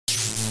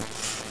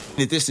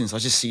the distance, I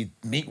just see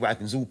meat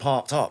wagons all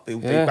parked up. They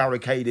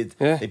barricaded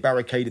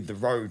the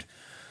road.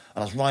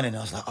 And I was running, and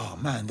I was like, oh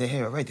man, they're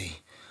here already.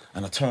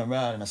 And I turn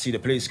around and I see the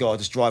police car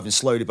just driving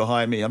slowly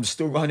behind me. I'm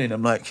still running.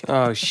 I'm like,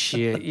 oh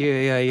shit,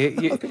 yeah.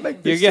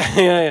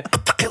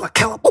 Killa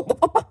Kela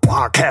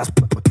podcast.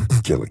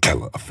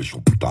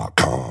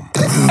 KillaKelaOfficial.com.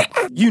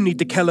 You need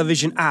the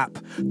Kelavision app.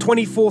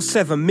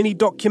 24/7 mini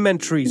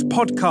documentaries,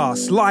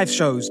 podcasts, live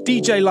shows,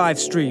 DJ live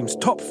streams,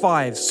 top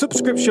fives,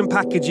 subscription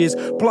packages,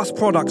 plus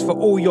products for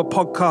all your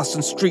podcasts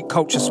and street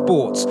culture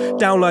sports.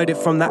 Download it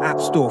from the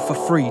App Store for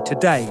free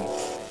today.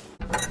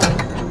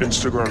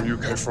 Instagram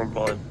UK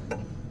Frontline.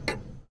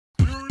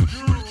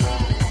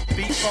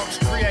 Beatbox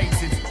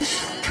created.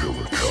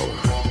 Killa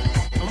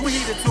Kela. And we're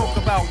here to talk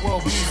about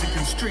world music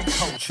and street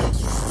culture.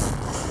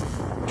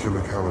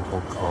 Killa Kela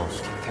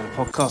podcast. Killer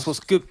podcast. What's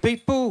good,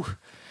 people?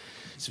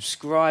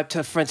 Subscribe,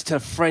 tell a friend to tell a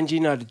friend. You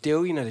know the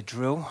deal, you know the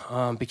drill.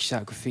 Big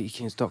shout out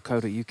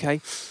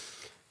graffitikings.co.uk.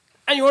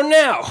 And you're on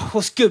now.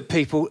 What's good,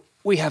 people?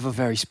 We have a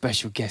very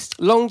special guest.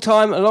 Long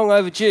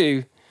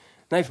overdue.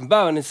 Nathan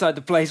Bowen inside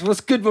the place.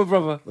 What's good, my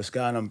brother? what's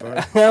going on, bro?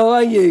 How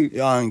are you?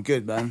 Yeah, I'm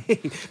good, man.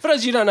 For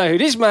those of you who don't know who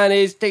this man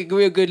is, take a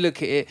real good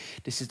look at it.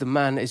 This is the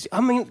man that is... I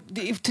mean,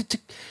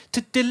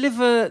 to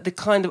deliver the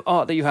kind of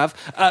art that you have,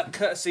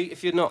 courtesy,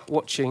 if you're not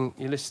watching,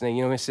 you're listening,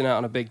 you're missing out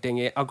on a big thing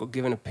here. I got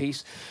given a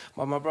piece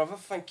by my brother.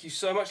 Thank you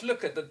so much.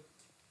 Look at the...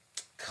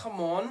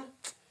 Come on.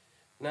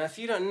 Now, if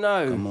you don't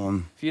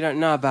know... If you don't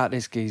know about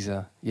this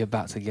geezer, you're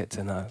about to get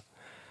to know.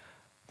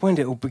 When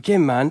did it all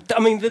begin, man? I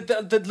mean,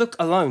 the look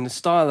alone, the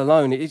style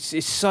alone,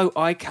 it's so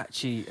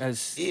eye-catchy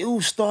as... It all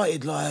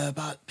started like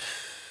about...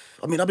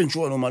 I mean, I've been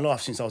drawing all my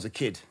life since I was a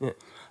kid.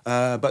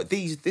 Yeah. But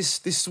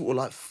this sort of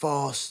like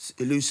fast,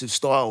 elusive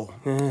style,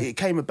 it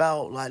came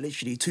about like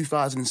literally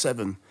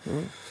 2007.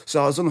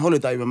 So I was on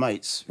holiday with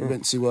mates. We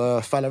went to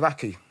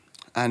Faliraki.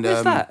 And,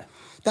 Where's that?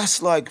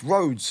 That's like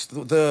Rhodes,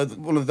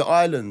 one of the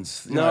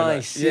islands. You know,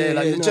 Nice. like,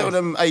 Yeah, tell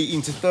them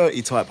 18 to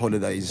 30 type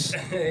holidays.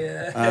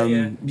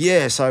 I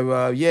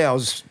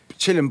was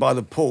chilling by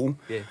the pool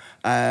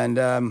and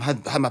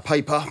had my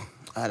paper,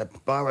 I had a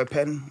biro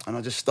pen, and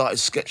I just started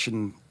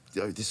sketching,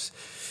 you know,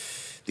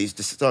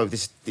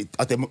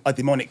 a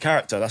demonic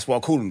character. That's what I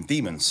call them,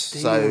 demons.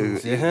 So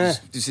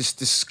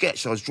this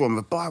sketch I was drawing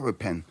with a biro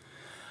pen.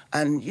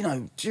 And, you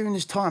know, during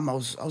this time, I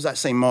was at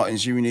St.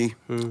 Martin's Uni,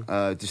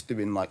 just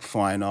doing, like,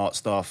 fine art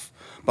stuff.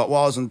 But when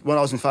I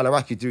was in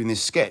Faliraki doing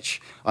this sketch,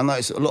 I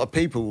noticed a lot of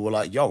people were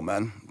like, yo,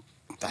 man,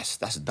 that's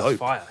dope. That's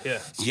fire, yeah.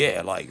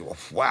 Yeah, like,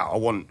 wow, I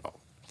want...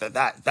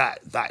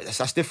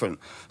 That's different.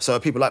 So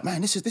people are like,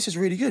 man, this is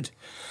really good.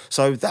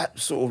 So that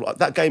sort of like,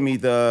 that gave me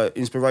the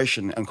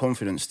inspiration and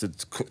confidence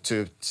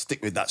to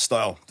stick with that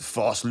style, the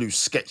fast, loose,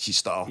 sketchy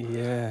style.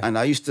 Yeah. And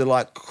I used to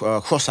like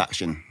cross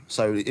action.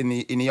 So in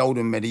the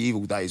olden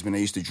medieval days when they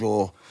used to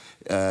draw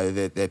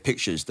their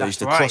pictures, they used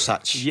to cross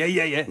hatch.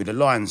 Yeah. With the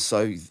lines.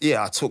 So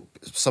yeah, I took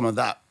some of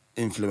that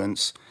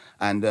influence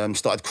and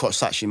started cross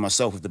hatching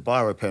myself with the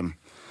biro pen.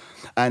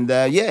 And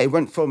it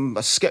went from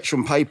a sketch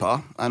on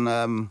paper, and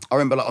I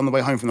remember like on the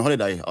way home from the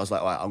holiday, I was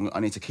like, right, I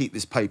need to keep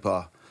this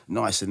paper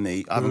nice and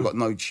neat. I haven't got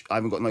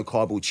no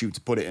cardboard tube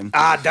to put it in.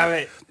 Ah, damn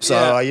it! So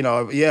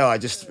I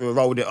just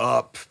rolled it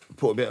up,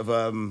 put a bit of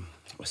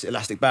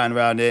elastic band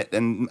around it,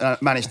 and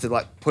managed to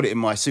like put it in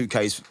my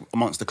suitcase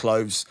amongst the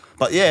clothes.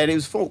 But yeah, it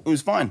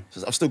was fine.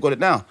 I've still got it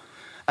now,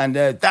 and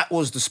that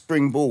was the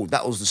springboard.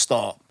 That was the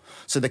start.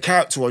 So the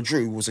character I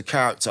drew was a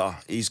character.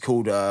 He's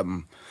called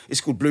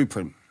it's called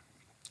Blueprint.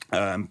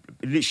 It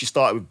literally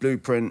started with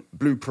Blueprint.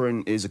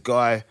 Blueprint is a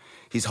guy,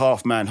 he's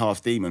half man,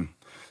 half demon.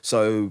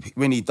 So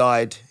when he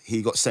died,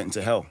 he got sent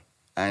to hell.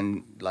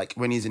 And like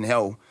when he's in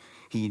hell,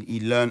 he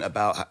learned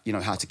about, you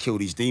know, how to kill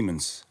these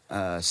demons.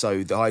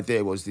 So the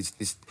idea was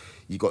this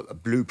you got a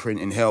blueprint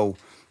in hell,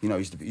 you know,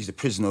 he's the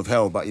prisoner of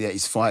hell, but yeah,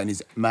 he's fighting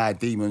his mad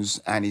demons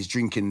and he's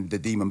drinking the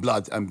demon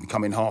blood and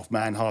becoming half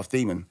man, half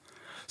demon.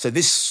 So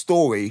this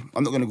story,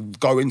 I'm not going to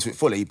go into it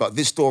fully, but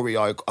this story,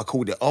 I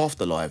called it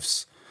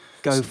Afterlives.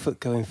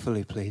 Going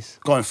fully, please.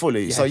 Going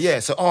fully.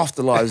 Yes. So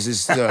Afterlives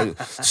is the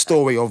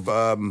story of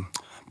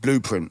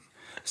Blueprint.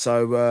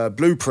 So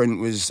Blueprint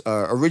was,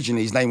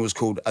 originally his name was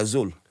called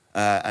Azul.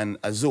 And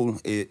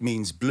Azul, it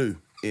means blue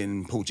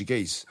in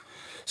Portuguese.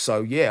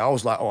 So yeah, I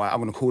was like, all right,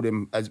 I'm going to call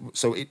him.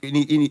 So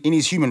in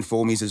his human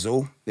form, he's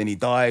Azul. Then he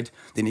died.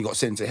 Then he got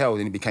sent to hell.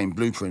 Then he became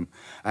Blueprint.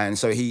 And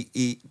so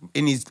he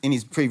in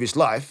his previous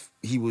life,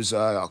 he was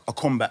a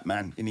combat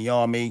man in the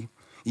army.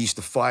 He used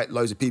to fight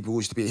loads of people. He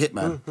used to be a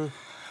hitman. Mm-hmm.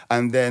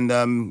 And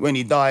then when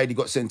he died, he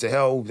got sent to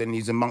hell. Then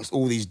he's amongst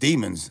all these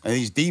demons. And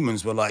these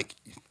demons were like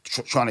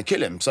trying to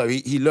kill him. So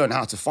he learned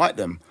how to fight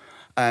them.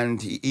 And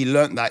he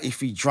learned that if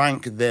he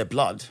drank their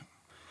blood,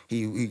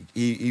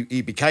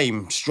 he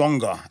became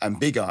stronger and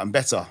bigger and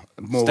better,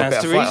 more Stands a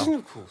better to fighter. reason,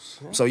 of course.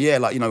 Yeah. So yeah,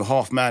 like, you know,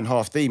 half man,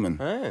 half demon.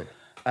 Oh.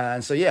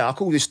 And so yeah, I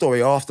call this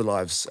story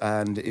Afterlives,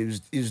 and it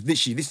was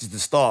literally, this is the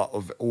start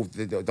of all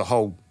the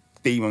whole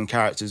demon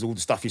characters, all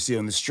the stuff you see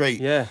on the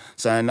street. Yeah.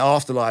 So and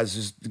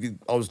Afterlives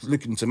I was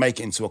looking to make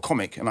it into a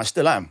comic, and I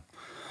still am.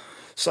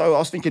 So I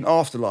was thinking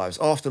afterlives.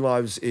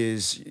 Afterlives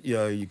is, you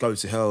know, you go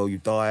to hell, you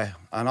die.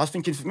 And I was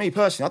thinking, for me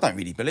personally, I don't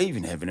really believe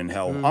in heaven and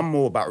hell. I'm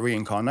more about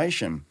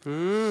reincarnation.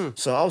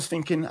 So I was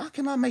thinking, how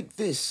can I make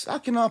this? How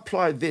can I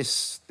apply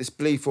this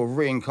belief of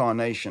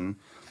reincarnation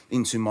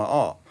into my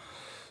art?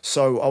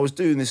 So I was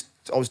doing this.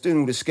 I was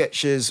doing all the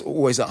sketches,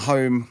 always at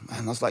home,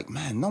 and I was like,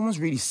 man, no one's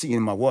really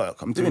seeing my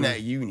work. I'm doing it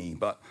at uni,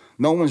 but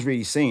no one's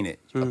really seeing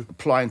it.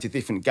 Applying to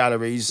different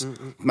galleries,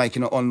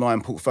 making an online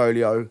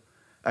portfolio,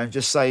 and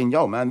just saying,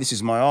 yo, man, this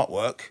is my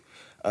artwork.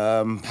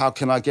 How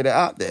can I get it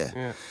out there?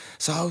 Yeah.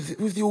 So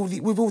with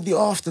all the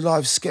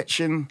afterlife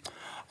sketching,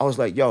 I was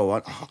like, yo, I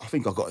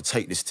think I've got to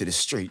take this to the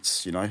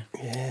streets, you know?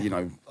 Yeah. You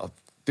know,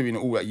 doing it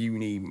all at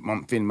uni,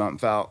 month in,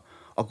 month out.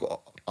 I've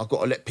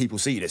got to let people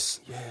see this.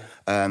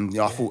 Yeah. You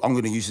know, I thought I'm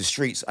going to use the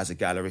streets as a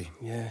gallery.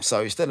 Yeah.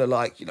 So instead of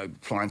like, you know,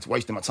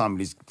 wasting my time with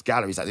these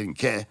galleries that didn't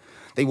care,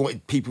 they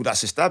wanted people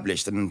that's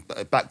established. And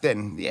back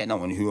then, no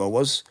one knew who I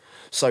was.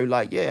 So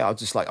like, I was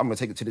just like, I'm going to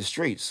take it to the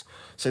streets.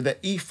 So the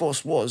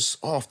ethos was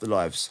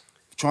afterlives,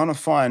 trying to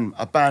find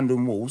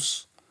abandoned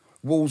walls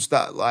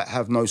that like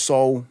have no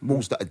soul,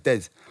 walls that are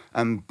dead,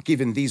 and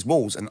giving these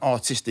walls an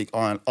artistic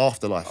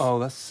afterlife. Oh,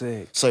 that's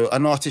sick. So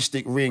an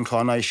artistic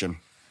reincarnation.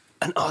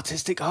 An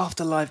artistic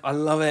afterlife. I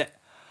love it.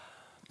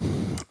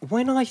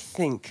 When I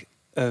think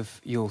of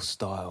your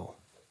style,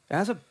 it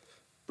has a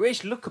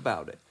British look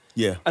about it.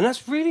 Yeah. And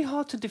that's really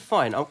hard to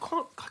define. I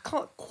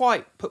can't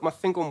quite put my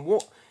finger on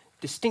what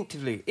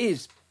distinctively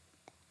is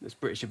that's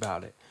British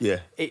about it. Yeah.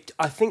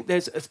 I think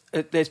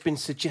there's been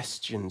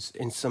suggestions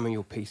in some of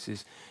your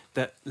pieces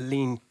that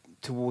lean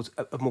towards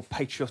a more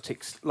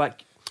patriotic,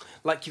 like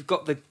you've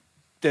got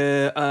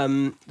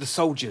the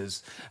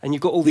soldiers, and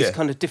you've got all these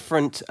kind of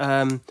different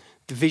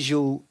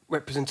visual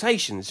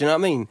representations. You know what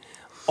I mean?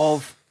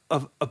 Of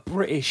a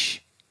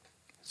British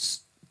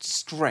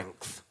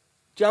strength.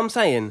 Do you know what I'm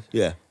saying?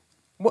 Yeah.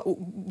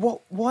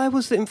 Why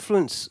was the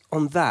influence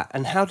on that?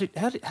 And how do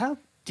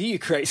you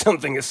create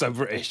something that's so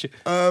British?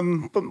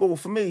 But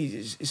for me,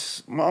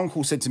 it's my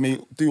uncle said to me,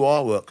 do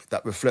artwork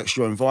that reflects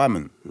your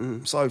environment.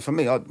 So for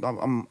me,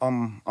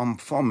 I'm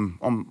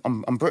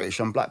British.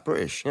 I'm Black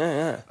British.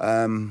 Yeah.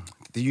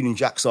 The Union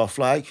Jack's our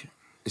flag.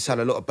 It's had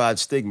a lot of bad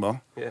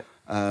stigma. Yeah.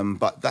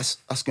 But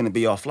that's going to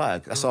be our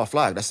flag. That's our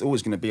flag. That's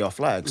always going to be our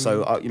flag.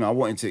 So I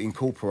wanted to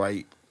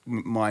incorporate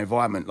my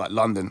environment, like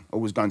London.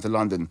 Always going to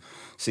London,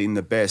 seeing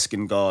the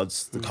Bearskin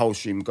Guards, the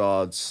Coldstream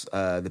Guards,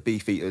 the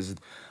Beefeaters,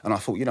 and I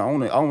thought, I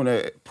want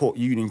to put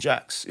Union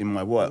Jacks in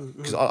my work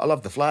because I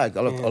love the flag.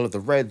 I love the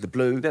red, the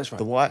blue, that's right.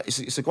 the white.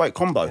 It's a great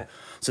combo. Yeah.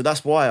 So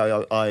that's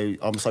why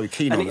I'm so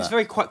keen on that. And it's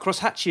very quite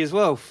crosshatchy as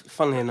well,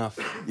 funnily enough.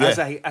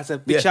 As a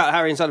big shout out,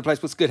 Harry inside the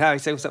place. What's good, Harry?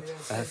 Say what's up.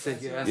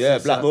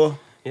 That's Blackmore.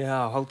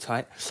 Yeah, hold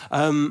tight.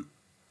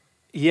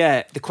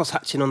 The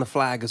cross-hatching on the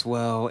flag as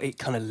well, it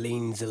kind of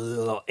leans a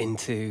lot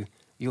into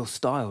your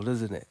style,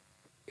 doesn't it?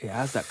 It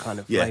has that kind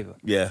of flavour.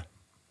 Yeah.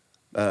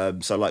 I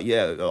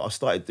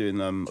started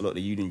doing a lot of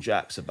the Union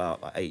Jacks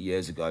about 8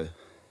 years ago.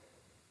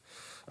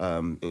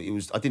 I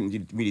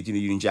didn't really do the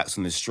Union Jacks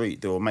on the street.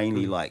 They were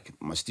mainly like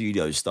my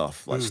studio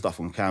stuff, like stuff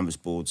on canvas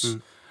boards.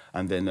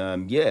 And then, I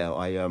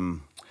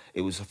think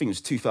it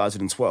was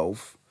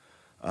 2012,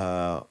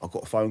 I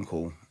got a phone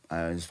call.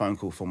 His phone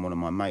call from one of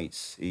my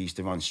mates. He used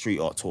to run street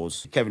art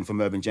tours. Kevin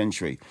from Urban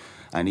Gentry.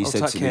 And he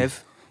said to me...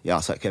 Yeah, I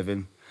said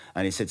Kevin.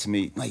 And he said to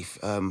me, Nath,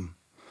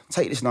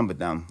 take this number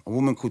down. A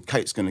woman called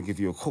Kate's going to give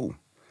you a call.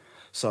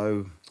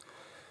 So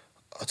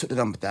I took the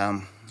number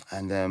down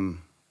and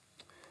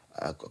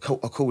I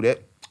called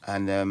it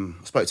and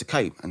spoke to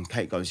Kate. And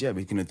Kate goes, we're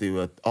going to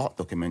do an art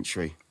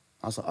documentary.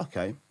 I was like,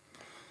 okay.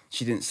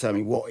 She didn't tell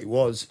me what it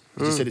was.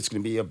 She said it's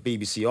going to be a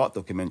BBC art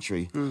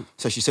documentary.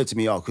 So she said to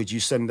me, could you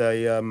send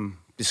a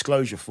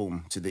disclosure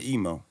form to the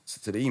email?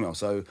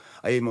 So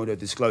I emailed her a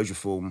disclosure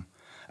form.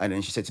 And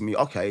then she said to me,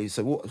 okay,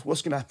 so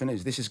what's going to happen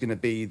is this is going to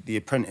be The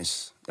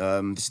Apprentice.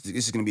 This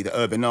is going to be the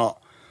urban art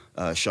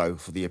show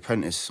for The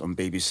Apprentice on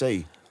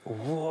BBC.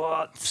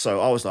 What? So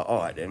I was like, all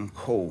right then,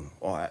 cool.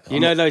 All right. You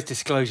know those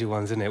disclosure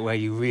ones, isn't it, where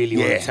you really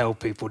want to tell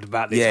people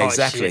about this hot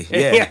exactly.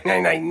 shit?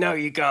 Yeah, no,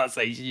 you can't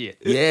say shit.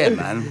 Yeah,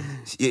 man.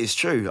 It's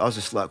true. I was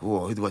just like,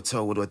 who do I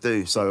tell? What do I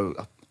do? So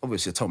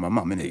obviously I told my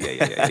mum,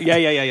 innit?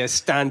 Yeah.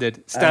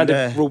 Standard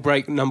and, rule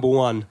break number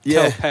 1.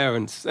 Tell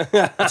parents.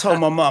 I told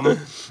my mum,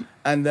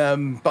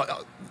 and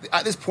but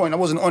at this point I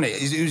wasn't on it.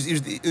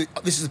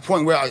 This is the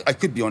point where I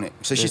could be on it.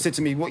 So she said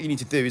to me, what you need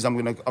to do is I'm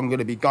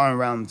gonna be going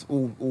around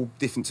all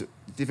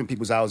different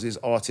people's houses,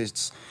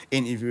 artists,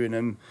 interviewing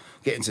them,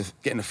 getting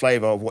the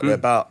flavour of what they're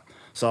about.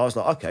 So I was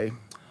like, okay,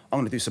 I'm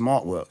going to do some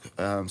artwork.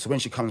 So when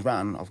she comes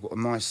round, I've got a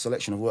nice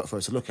selection of work for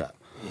her to look at.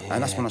 Yeah.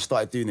 And that's when I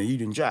started doing the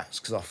Union Jacks,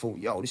 because I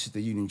thought, this is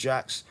the Union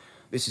Jacks.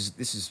 This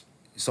is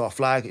it's our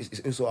flag.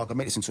 It's I can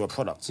make this into a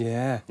product.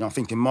 Yeah. I'm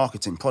thinking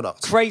marketing,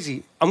 products.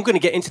 Crazy. I'm going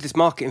to get into this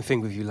marketing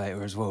thing with you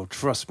later as well.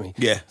 Trust me.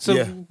 Yeah.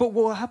 But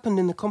what happened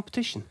in the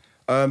competition?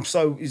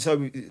 So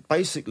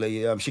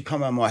basically, she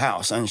come around my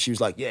house and she was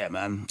like, "Yeah,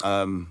 man,"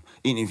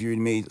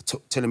 interviewing me,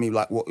 telling me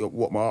like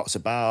what my art's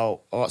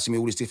about, asking me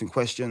all these different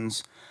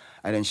questions,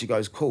 And then she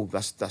goes, cool,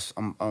 I've got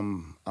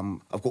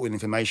all the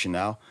information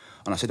now.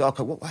 And I said,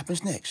 okay, what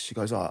happens next? She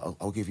goes,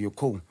 I'll give you a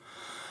call.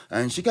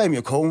 And she gave me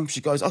a call.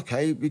 She goes,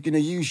 okay, we're going to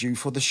use you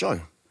for the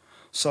show.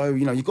 So,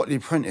 you know, you've got The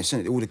Apprentice,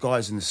 and all the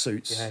guys in the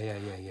suits. Yeah.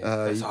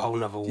 That's a whole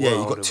nother world. Yeah,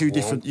 you got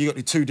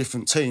two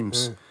different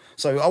teams.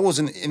 So I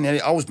wasn't in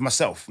there, I was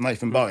myself,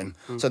 Nathan Bowen.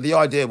 So the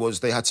idea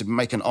was they had to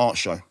make an art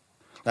show.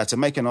 They had to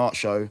make an art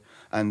show,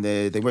 and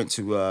they went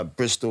to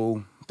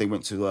Bristol, they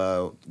went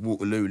to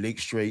Waterloo, Leek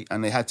Street,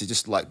 and they had to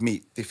just like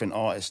meet different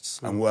artists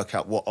and work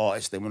out what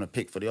artists they want to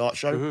pick for the art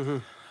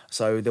show.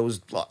 So there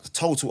was like a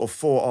total of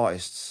 4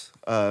 artists.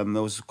 There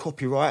was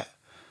Copyright,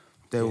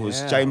 there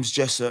was James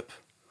Jessup,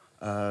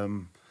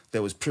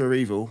 there was Pure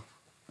Evil,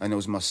 and there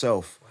was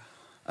myself.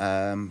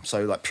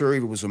 So like Pure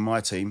Evil was on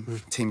my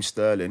team, Team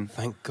Sterling.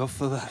 Thank God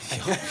for that.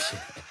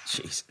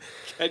 Jeez.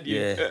 Can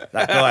you? Yeah,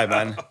 that guy,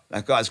 man.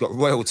 That guy's got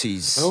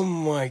royalties. Oh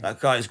my God. That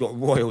guy's got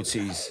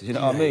royalties. You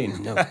know what I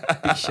mean? No,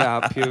 big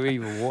shout out, Pure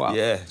Evil. Wow.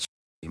 Yeah,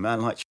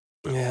 man, like.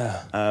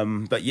 Yeah.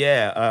 But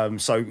yeah,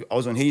 so I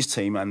was on his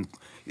team, and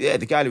yeah,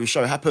 the gallery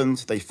show happened.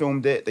 They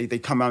filmed it. They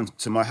come round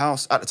to my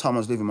house. At the time, I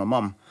was living with my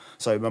mum.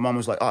 So my mum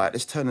was like, all right,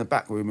 let's turn the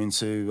back room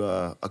into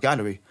a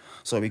gallery.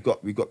 So we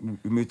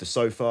moved the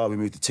sofa, we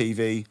moved the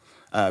TV.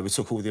 We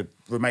took all the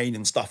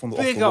remaining stuff on the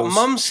Big off up the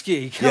walls.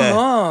 Mumsky, come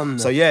on.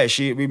 So yeah,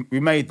 we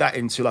made that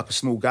into like a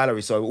small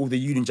gallery. So all the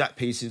Union Jack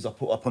pieces I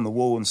put up on the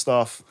wall and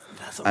stuff.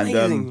 That's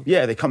amazing. And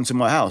yeah, they come to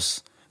my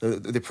house.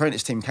 The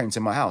Apprentice team came to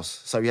my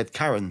house. So we had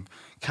Karen,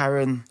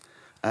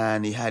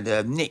 and he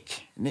had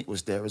Nick. Nick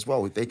was there as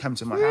well. They came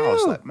to my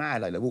house like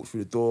mad. Like they walked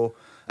through the door.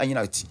 And you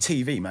know,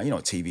 TV, man, you know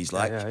what TV's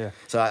like. Yeah.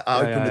 So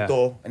I opened the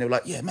door, and they were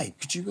like, "Yeah, mate,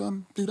 could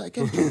you do that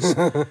again, please?"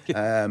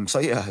 So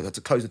yeah, I had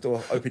to close the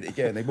door, open it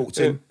again. They walked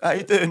in. How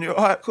you doing? You're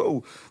all right,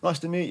 cool, nice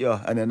to meet you.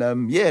 And then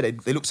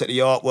they looked at the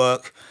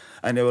artwork,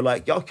 and they were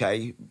like,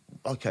 "Okay,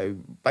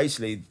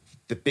 basically."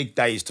 The big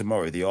day is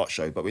tomorrow, the art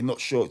show, but we're not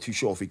too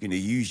sure if we're going to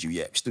use you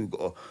yet. We've still got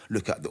to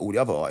look at all the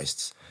other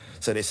artists.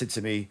 So they said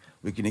to me,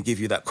 "We're going to give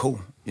you that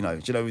call." You know,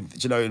 do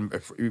you know?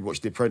 We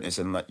watched The Apprentice,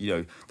 and like, you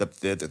know,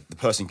 the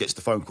person gets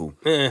the phone call.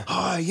 Yeah.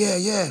 Oh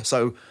yeah.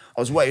 So I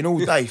was waiting all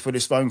day for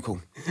this phone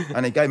call,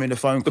 and they gave me the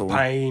phone call.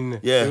 Pain.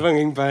 Yeah. The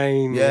fucking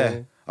pain.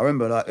 Yeah. I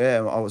remember, like,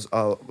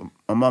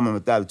 my mum and my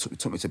dad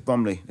took me to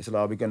Bromley. They said,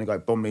 "Oh, we're going to go to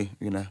Bromley.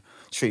 We're going to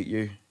treat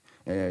you.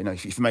 You know,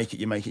 if you make it,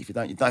 you make it. If you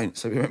don't, you don't."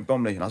 So we went to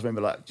Bromley, and I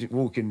remember like just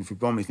walking through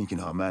Bromley, thinking,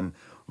 "Oh man,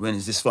 when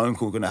is this phone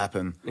call going to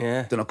happen?"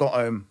 Yeah. Then I got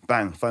home,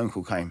 bang, phone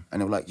call came, and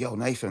they were like, "Yo,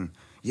 Nathan,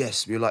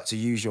 yes, we'd like to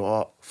use your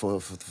art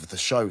for the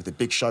show, the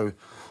big show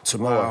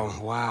tomorrow."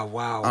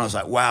 Wow. And I was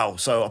like, "Wow!"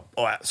 So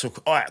all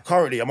right,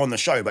 currently I'm on the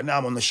show, but now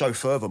I'm on the show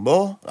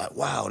furthermore. Like,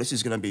 wow, this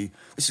is gonna be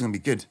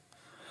good.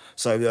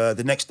 So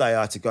the next day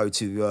I had to go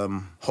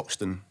to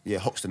Hoxton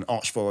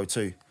Arch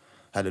 402.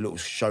 Had a little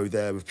show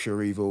there with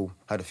Pure Evil,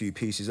 had a few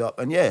pieces up,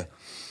 and yeah,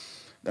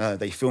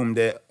 they filmed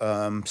it,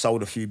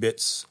 sold a few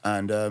bits,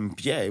 and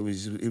yeah, it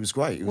was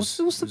great. It was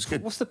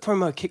good. What's the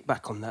promo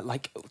kickback on that?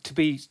 Like, to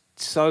be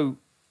so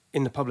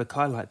in the public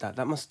eye like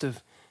that must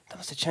have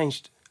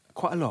changed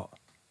quite a lot.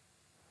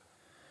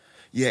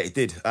 Yeah, it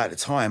did. At the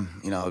time,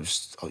 you know, at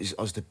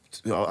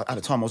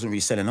the time I wasn't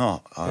really selling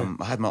art.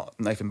 I had my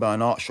Nathan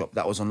Bowen art shop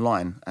that was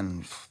online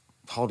and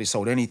hardly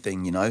sold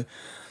anything, you know.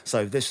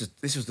 So this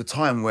was the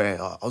time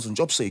where I was on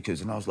Job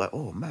Seekers, and I was like,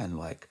 oh man,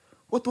 like,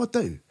 what do I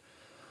do?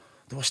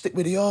 Do I stick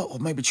with the art, or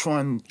maybe try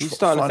and You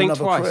starting to find think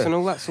another twice career? and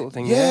all that sort of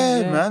thing.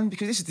 Yeah, man,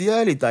 because this is the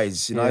early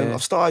days, you know. Yeah. I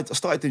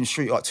started doing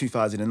street art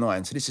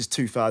 2009, so this is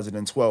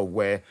 2012,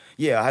 where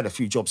I had a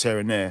few jobs here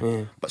and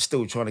there, but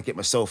still trying to get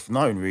myself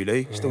known,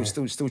 really.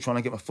 Still trying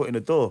to get my foot in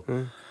the door.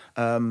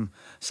 I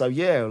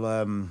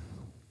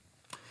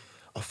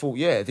thought,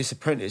 this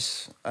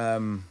Apprentice.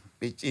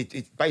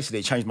 It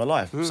basically changed my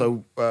life.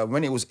 So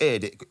when it was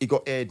aired, it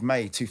got aired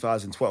May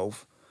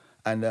 2012,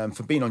 and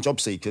for being on Job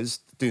Seekers,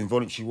 doing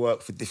voluntary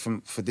work for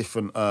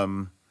different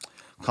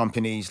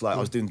companies, like I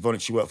was doing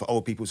voluntary work for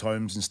old people's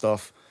homes and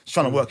stuff, just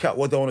trying to work out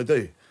what do I want to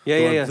do. Do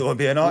I want to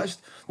be an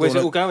artist? Where's Do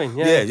I it wanna- all going?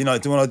 Yeah, you know,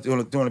 do I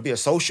want to be a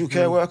social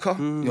care worker?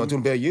 You know, do I want to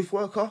be a youth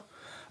worker?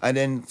 And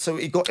then so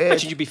it got aired.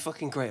 Actually, you'd be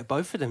fucking great at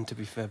both of them, to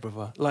be fair,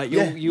 brother. Like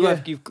Yeah, you've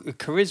yeah.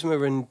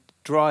 charisma and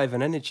drive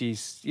and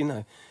energies. You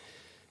know,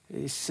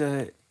 it's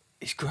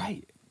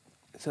great.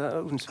 So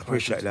that wouldn't surprise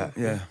Appreciate me. that.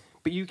 Yeah.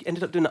 But you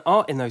ended up doing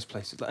art in those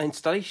places, like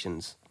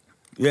installations.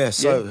 Yeah,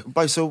 so it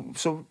was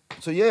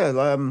aired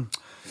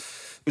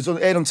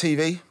on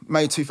TV,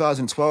 May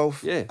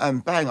 2012. Yeah.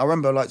 And bang, I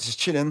remember like just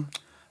chilling,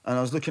 and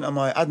I was looking at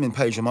my admin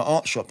page on my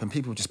art shop, and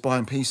people were just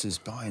buying pieces,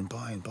 buying,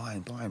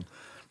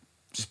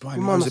 just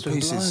buying Your mind loads must of have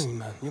been pieces. blown,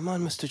 man. Your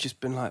mind must have just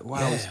been like,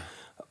 wow, Yeah.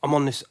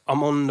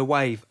 I'm on the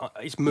wave.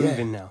 It's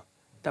moving now.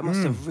 That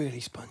must have really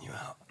spun you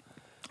out.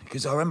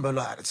 Because I remember,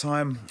 like at the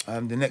time,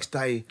 the next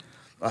day,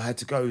 I had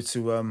to go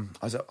to.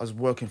 I was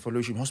working for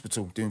Lucian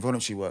Hospital doing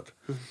voluntary work.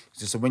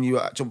 So when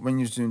you're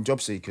doing Job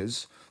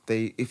Seekers,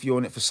 if you're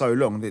on it for so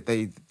long,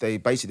 they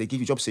basically give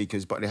you Job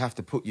Seekers, but they have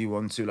to put you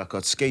onto like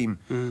a scheme,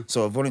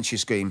 so a voluntary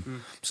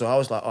scheme. So I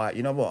was like, all right,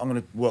 you know what? I'm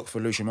going to work for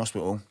Lucian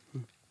Hospital,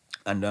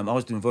 And I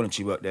was doing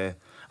voluntary work there,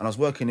 and I was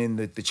working in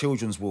the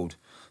children's ward.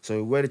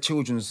 So where the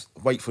children's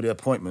wait for their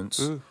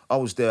appointments, I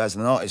was there as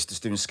an artist,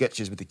 just doing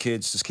sketches with the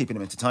kids, just keeping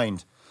them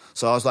entertained.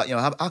 So I was like,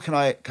 how can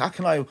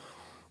I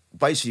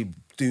basically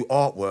do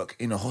artwork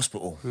in a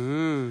hospital?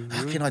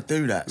 How can I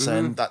do that? So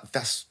and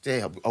that's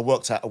I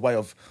worked out a way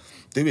of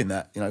doing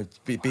that.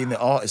 Being the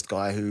artist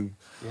guy who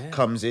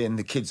comes in,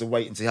 the kids are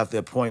waiting to have their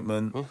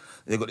appointment.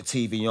 They've got the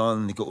TV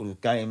on, they've got all the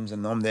games,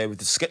 and I'm there with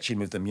the sketching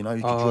with them. You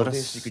could draw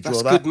this, you could draw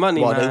that. That's good money,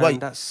 while man. they wait.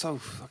 That's so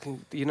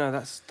fucking.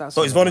 That's. But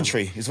it's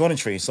voluntary. It's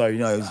voluntary. So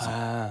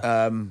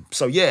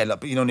so yeah,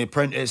 like being on The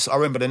Apprentice. I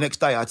remember the next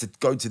day I had to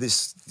go to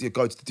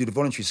do the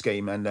voluntary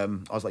scheme, and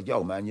I was like,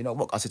 "Yo, man, you know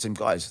what?" I said to them,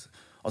 "Guys,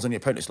 I was on The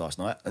Apprentice last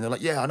night," and they're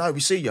like, "Yeah, I know.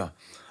 We see you."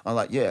 I'm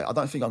like, "Yeah, I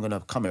don't think I'm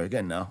gonna come here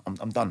again now.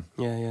 I'm done.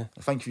 Yeah.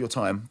 Thank you for your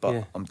time, but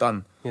Yeah. I'm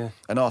done." Yeah.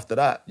 And after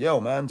that,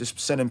 man, just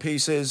sending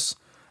pieces,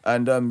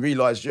 and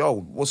realised,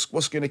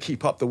 what's gonna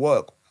keep up the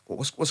work?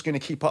 What's gonna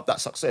keep up that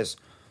success?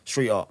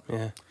 Street art.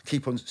 Yeah.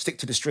 Stick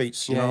to the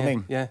streets. You know what I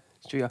mean? Yeah.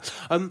 Street art.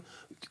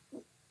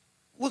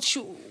 What's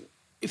your,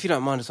 if you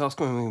don't mind us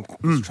asking,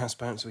 as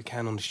transparent as we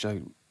can on the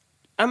show,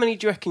 how many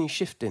do you reckon you're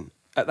shifting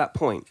at that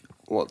point?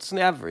 What's the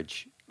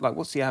average? Like,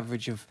 what's the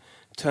average of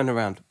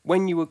turnaround?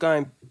 When you were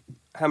going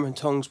hammer and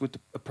tongs with The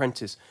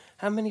Apprentice,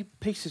 how many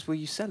pieces were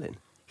you selling?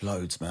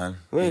 Loads, man.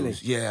 Really?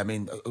 I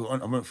mean,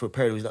 I went for a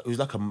period. It was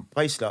like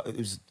basically, it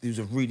was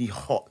a really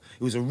hot.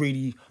 It was a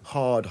really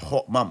hard,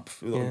 hot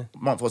month.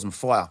 Month was on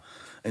fire.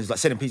 And it was like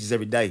selling pieces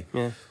every day.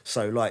 Yeah.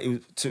 So like,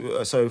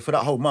 so for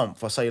that whole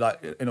month, I say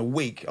like in a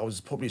week, I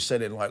was probably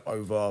selling like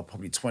over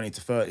probably 20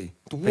 to 30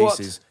 What?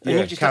 pieces. And you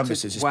Yeah, just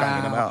canvases, had to- just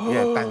banging them out.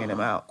 Yeah, Wow. banging them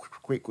out,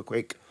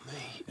 quick.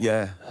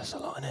 Yeah. That's a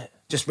lot, isn't it?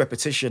 Just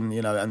repetition,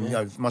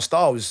 and my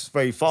style was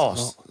very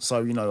fast,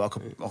 so I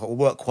could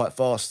work quite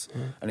fast,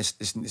 and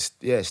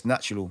it's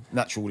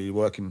naturally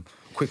working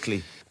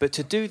quickly. But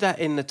to do that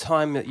in the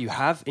time that you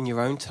have, in your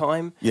own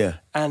time, Yeah.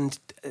 and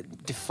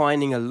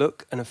defining a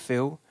look and a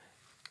feel,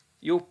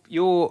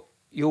 your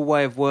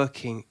way of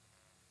working,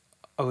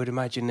 I would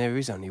imagine there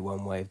is only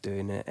one way of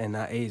doing it, and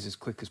that is as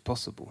quick as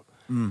possible.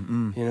 You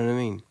know what I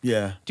mean?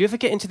 Yeah. Do you ever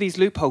get into these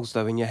loopholes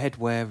though in your head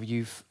where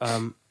you've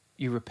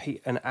you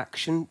repeat an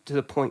action to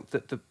the point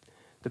that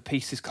the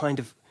piece is kind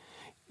of,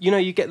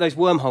 you get those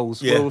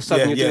wormholes where all of a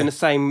sudden you're doing the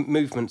same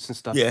movements and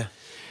stuff. Yeah.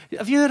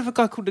 Have you heard of a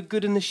guy called The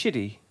Good and the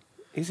Shitty?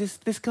 Is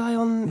this guy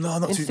on No,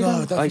 not too. Instagram? No, I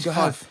don't think he's I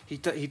fine. have.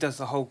 He does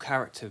the whole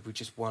character with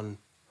just one.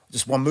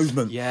 Just one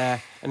movement. Yeah,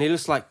 and he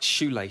looks like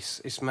shoelace.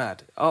 It's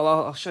mad.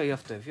 I'll show you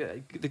after.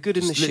 The Good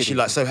and the Literally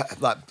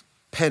Shitty. like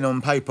pen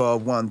on paper.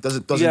 One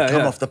doesn't Yeah,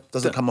 come yeah. off the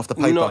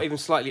paper. Not even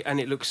slightly, and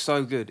it looks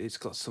so good. It's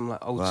got some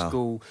like old Wow.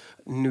 school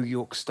New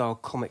York style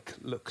comic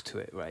look to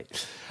it,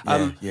 right?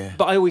 Yeah.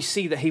 But I always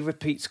see that he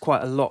repeats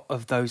quite a lot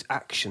of those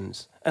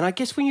actions, and I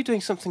guess when you're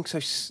doing something so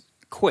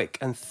quick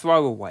and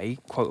throwaway,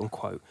 quote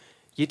unquote,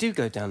 you do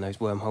go down those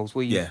wormholes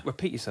where you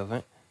repeat yourself,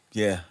 right?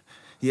 Yeah.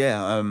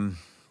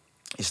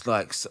 It's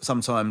like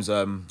sometimes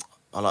I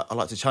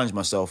like to challenge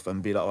myself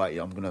and be like, all right,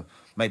 I'm gonna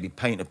maybe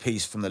paint a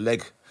piece from the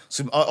leg.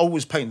 So I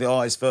always paint the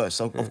eyes first.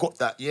 So I've got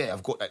that. Yeah,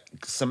 I've got that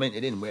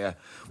cemented in where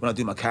when I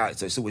do my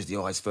character, it's always the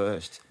eyes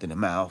first, then the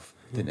mouth,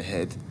 then the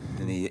head,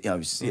 then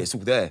it's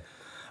all there.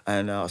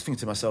 And I was thinking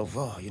to myself,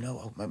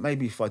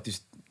 maybe if I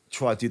just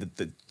try to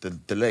do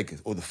the leg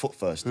or the foot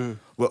first,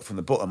 work from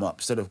the bottom up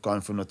instead of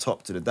going from the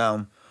top to the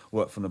down.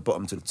 Work from the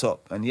bottom to the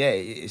top, and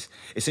it's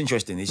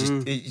interesting. It's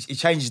just it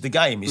changes the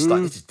game. It's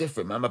like this is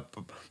different, man.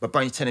 My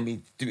brain's telling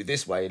me do it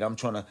this way, and I'm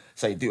trying to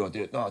say do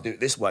it. No, I'll do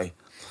it this way.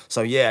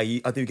 So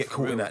I do get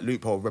caught in that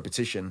loophole of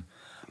repetition.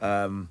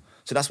 So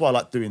that's why I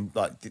like doing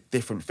like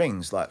different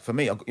things. Like for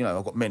me, I've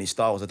got many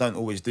styles. I don't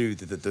always do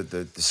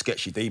the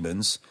sketchy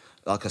demons.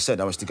 Like I said,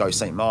 I used to go to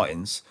St.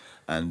 Martin's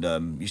and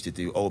used to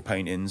do oil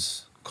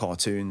paintings,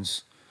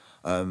 cartoons.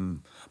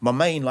 My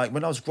main, like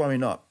when I was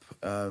growing up.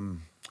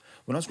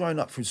 When I was growing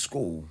up through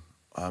school,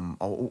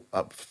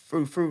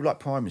 through like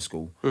primary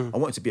school, I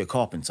wanted to be a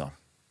carpenter.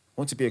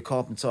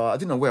 I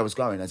didn't know where I was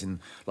going, as in,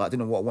 like, I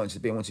didn't know what I wanted to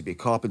be. I wanted to be a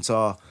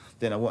carpenter.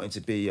 Then I wanted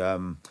to be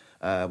one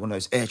of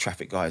those air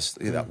traffic guys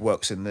that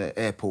works in the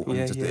airport and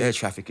does the air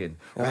trafficking,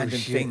 random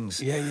things.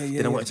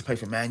 Then I wanted to play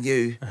for Man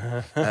U.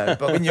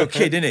 But when you're a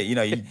kid, innit,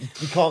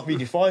 you can't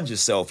really find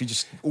yourself. You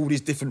just all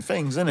these different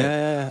things, innit?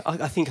 Yeah.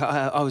 I think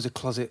I was a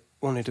closet.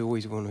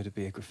 Always wanted to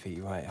be a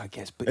graffiti writer, I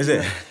guess. But Is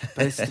it?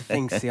 But it's the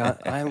thing. See, I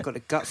haven't got the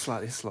guts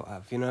like this lot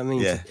have. You know what I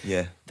mean?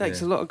 Yeah.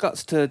 Takes a lot of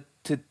guts to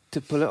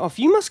pull it off.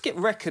 You must get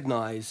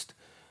recognised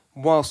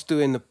whilst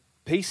doing the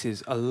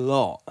pieces a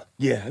lot.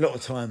 Yeah, a lot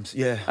of times.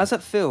 Yeah. How's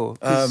that feel?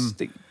 'Cause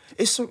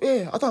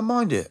I don't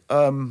mind it.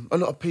 A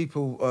lot of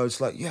people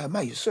it's like, yeah,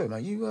 mate, sorry,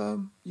 mate,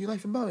 you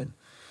Nathan Bowen,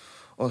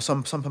 or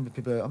some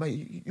people, oh,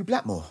 mate, you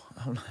Blackmore.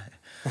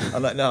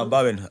 I'm like, no, I'm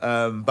Bowen.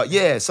 But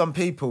yeah, some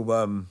people,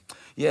 a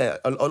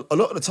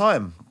lot of the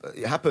time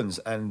it happens,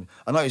 and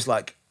I know it's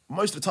like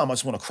most of the time I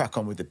just want to crack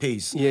on with the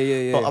piece.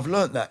 Yeah. But I've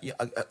learnt that,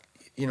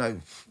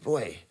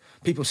 boy,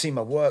 people see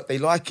my work, they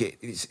like it.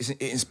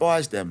 It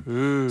inspires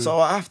them. So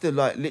I have to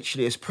like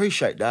literally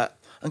appreciate that.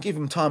 and give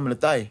him time of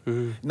the day.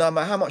 No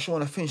matter how much I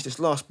want to finish this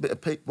last bit of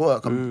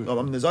work, I'm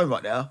in the zone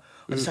right now.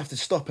 I just have to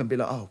stop and be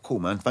like, oh, cool,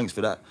 man, thanks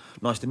for that.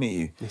 Nice to meet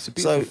you. It's a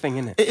beautiful thing,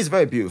 isn't it? It is a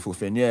very beautiful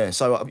thing, yeah.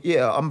 So,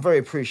 yeah, I'm very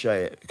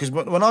appreciative. Because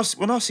when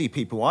I see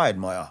people I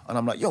admire, and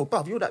I'm like, yo,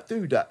 bruv, you're that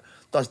dude that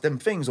does them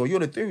things, or you're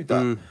the dude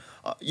that,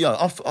 you know,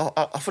 I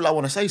feel like I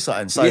want to say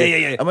something. So,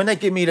 Yeah. And when they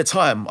give me the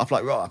time, I'm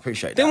like, right, I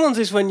appreciate that. Them ones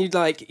is when you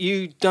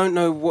don't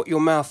know what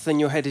your mouth and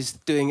your head is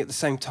doing at the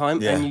same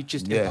time, and you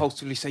just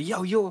impulsively say,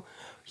 yo,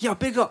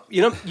 big up.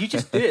 You know, you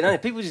just do it. No?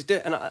 People just do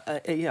it, and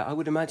I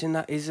would imagine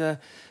that is a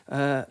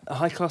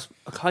high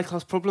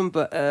class problem,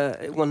 but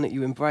one that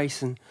you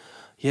embrace. And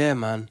yeah,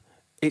 man,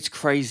 it's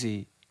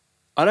crazy.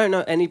 I don't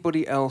know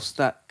anybody else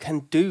that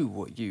can do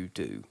what you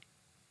do.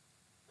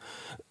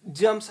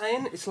 Do you know what I'm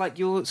saying? It's like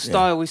your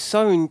style is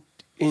so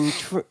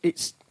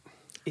it's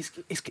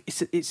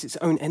its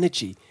own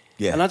energy.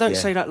 Yeah, and I don't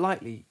say that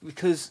lightly,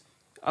 because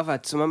I've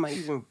had some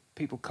amazing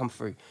people come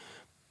through,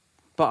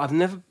 but I've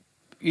never,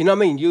 you know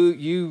what I mean?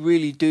 You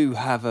really do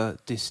have a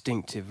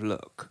distinctive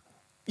look.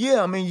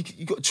 Yeah, I mean,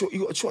 you got a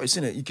choice,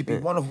 innit? You could be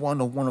one of one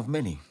or one of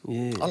many.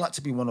 Yeah. I like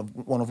to be one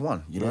of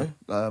one. You know,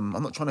 I'm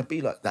not trying to be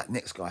like that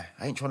next guy.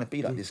 I ain't trying to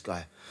be like this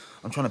guy.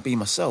 I'm trying to be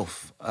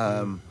myself.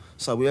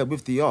 So yeah,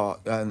 with the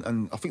art,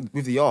 and I think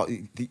with the art,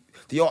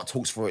 the art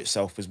talks for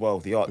itself as well.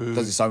 The art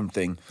does its own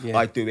thing. Yeah.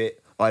 I do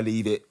it, I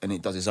leave it, and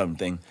it does its own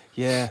thing.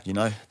 Yeah, you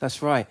know,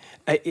 that's right.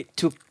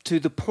 To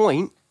the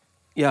point.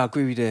 Yeah, I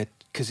agree with you,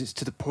 because it's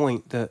to the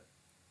point that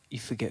you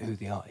forget who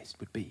the artist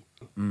would be.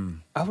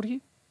 How old are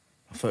you?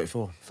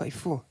 34.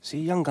 34. See,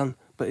 a young gun,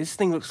 but this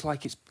thing looks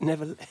like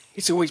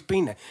it's always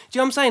been there. Do you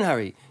know what I'm saying,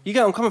 Harry? You get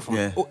where I'm coming from?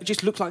 Yeah. It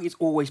just looks like it's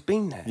always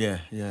been there.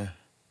 Yeah.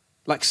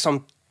 Like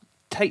some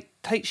Tate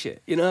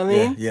shit, you know what I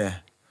mean? Yeah,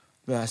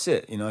 that's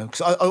it, you know.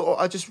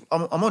 Because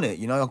I'm on it,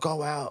 you know. I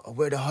go out, I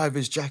wear the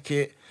high-vis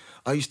jacket.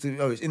 I used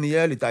to, in the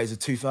early days of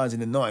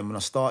 2009 when I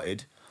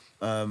started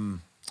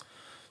doing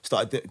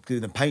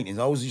the paintings,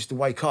 I always used to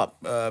wake up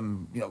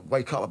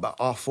about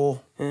R4.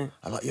 I'm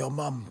like, yo,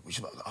 mum,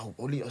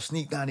 I'll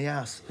sneak down the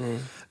house.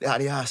 Out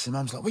of the house, and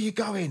mum's like, where you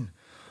going?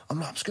 I'm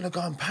like, I'm just going to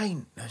go and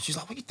paint. And she's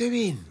like, what are you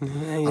doing?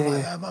 I'm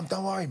like, Mum,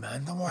 don't worry,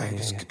 man, don't worry.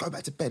 Just go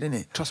back to bed,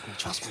 innit? Trust me.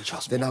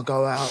 Then I'll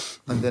go out,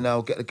 and then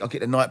I'll get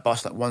the night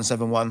bus, like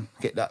 171,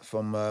 get that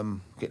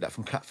from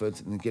Catford,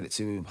 and get it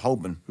to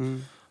Holborn.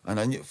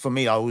 And for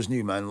me, I always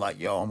knew, man, like,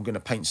 yo, I'm going to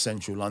paint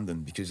central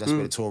London, because that's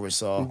where the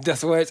tourists are.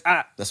 That's where it's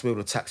at. That's where all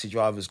the taxi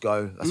drivers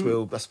go. That's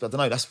where, I don't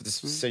know, that's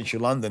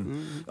central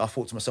London. I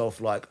thought to myself,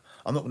 like,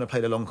 I'm not going to play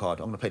the long card.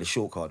 I'm going to play the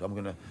short card. I'm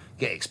going to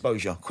get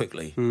exposure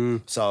quickly.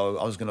 So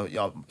I was going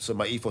to, so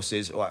my ethos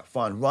is, all right,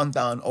 fine, run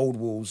down old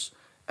walls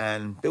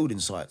and building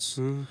sites.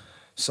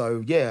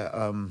 So,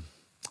 yeah,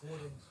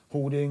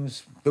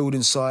 hoardings,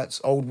 building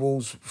sites, old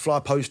walls, fly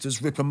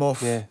posters, rip them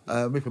off,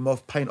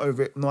 paint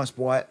over it, nice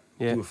white,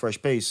 do a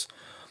fresh piece.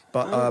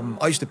 But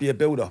I used to be a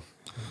builder.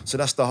 So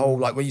that's the whole,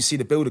 like, when you see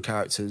the builder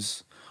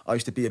characters, I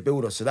used to be a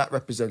builder. So that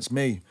represents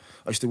me.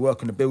 I used to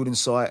work on the building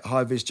site,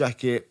 high-vis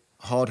jacket,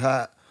 hard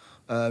hat,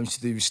 used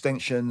to do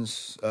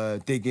extensions,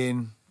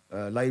 digging,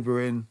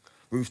 labouring,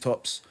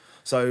 rooftops.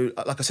 So,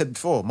 like I said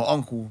before, my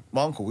uncle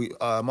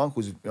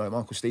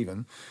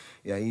Stephen,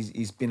 yeah,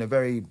 he's been a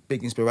very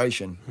big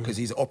inspiration, because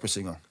he's an opera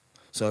singer.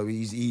 So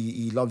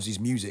he loves his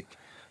music.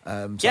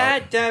 God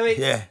damn it.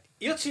 Yeah.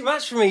 You're too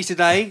much for me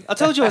today. I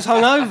told you I was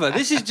hungover.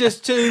 This is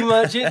just too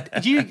much.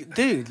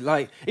 Dude,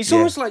 like, it's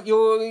almost like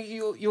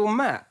you're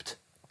mapped.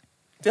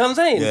 Do you know what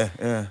I'm saying?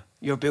 Yeah.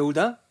 You're a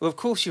builder. Well, of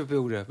course you're a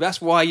builder.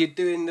 That's why you're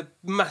doing the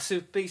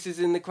massive pieces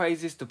in the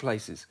craziest of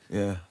places.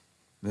 Yeah.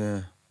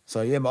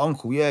 So, yeah, my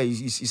uncle,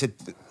 he said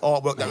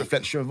artwork that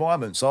reflects your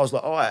environment. So I was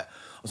like, all right.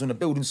 I was on a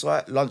building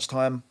site,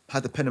 lunchtime,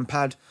 had the pen and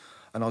pad,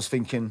 and I was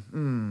thinking,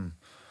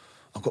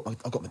 I've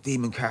got my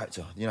demon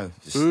character, you know,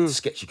 this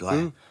sketchy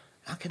guy.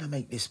 How can I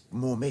make this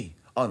more me?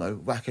 I don't know,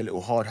 whack a little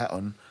hard hat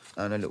on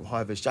and a little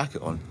high-vis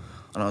jacket on.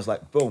 And I was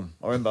like, boom.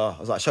 I remember, I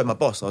was like, I showed my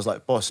boss. I was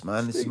like, boss,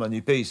 man, this is my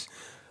new piece.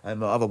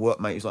 And my other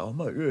workmate was like, oh,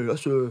 mate, yeah,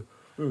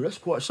 that's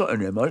quite something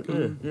there, mate.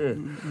 Yeah.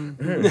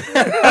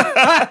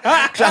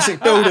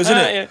 Classic builders, isn't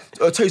it?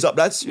 Tease up,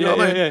 lads. You know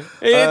what I mean?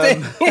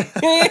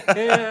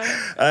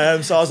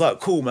 So I was like,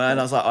 cool, man.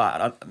 I was like, all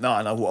right,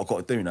 I know what I've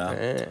got to do now.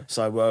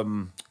 So,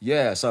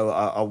 so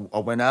I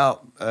went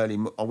out early.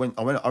 I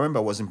remember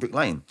I was in Brick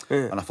Lane,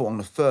 and I thought I'm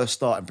going to first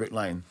start in Brick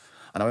Lane.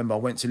 And I remember I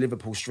went to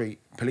Liverpool Street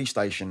Police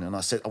Station, and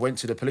I went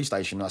to the police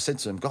station, and I said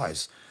to them,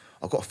 guys,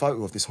 I've got a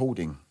photo of this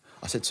hoarding.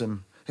 I said to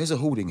them, here's a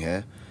hoarding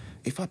here.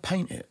 If I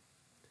paint it,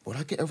 would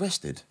I get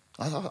arrested?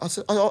 I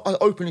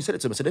openly said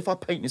it to them. I said, if I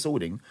paint this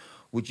hoarding,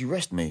 would you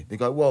arrest me? They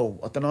go, well,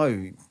 I don't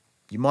know.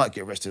 You might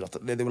get arrested.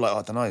 They were like,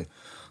 I don't know.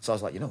 So I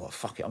was like, you know what?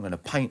 Fuck it. I'm going to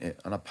paint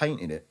it. And I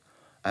painted it.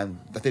 And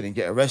I didn't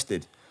get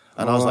arrested.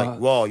 And I was like,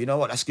 wow, you know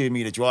what? That's giving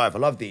me the drive. I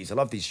love these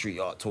street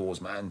art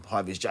tours, man.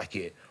 High-vis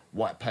jacket,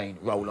 white paint,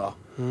 roller.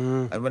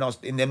 And when I was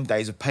in them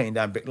days of painting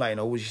down Brick Lane,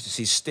 I always used to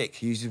see Stick.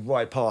 He used to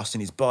ride past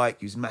in his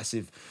bike, his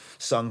massive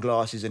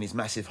sunglasses and his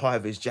massive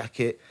high-vis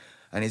jacket.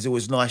 And he's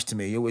always nice to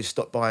me. He always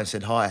stopped by and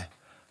said hi.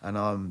 And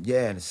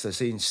and so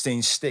seeing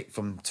Stick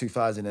from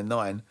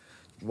 2009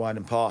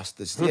 riding past,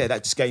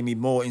 that just gave me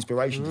more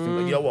inspiration to think,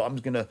 like, you know what, I'm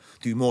just gonna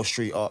do more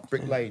street art,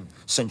 Brick Lane,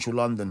 Central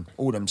London,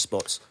 all them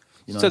spots.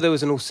 You know? So there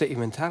was an all city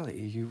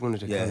mentality. You wanted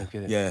to kind of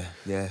get it.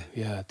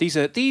 Yeah. These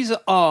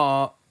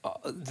are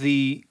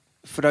the,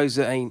 for those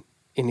that ain't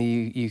in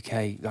the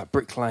UK, like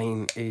Brick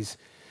Lane it's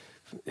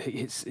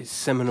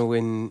seminal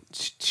in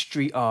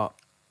street art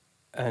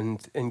and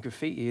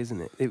graffiti,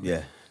 isn't it?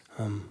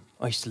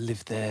 I used to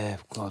live there.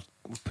 God,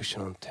 we're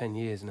pushing on 10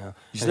 years now.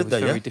 You lived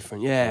there, very yeah?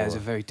 different. Yeah, it was a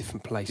very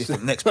different place.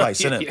 Different next place,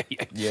 isn't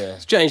it? Yeah.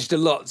 It's changed a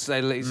lot, to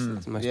say the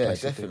least. Most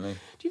places do. Definitely.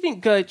 Do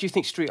you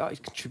think street art is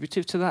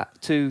contributive to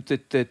that, to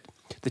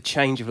the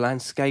change of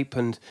landscape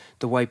and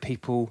the way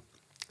people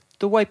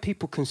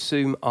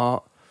consume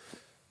art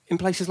in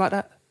places like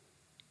that?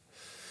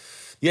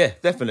 Yeah,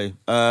 definitely.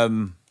 I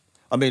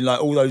mean,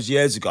 like all those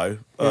years ago,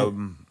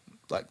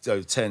 like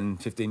 10,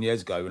 15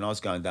 years ago, when I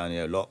was going down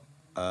here a lot,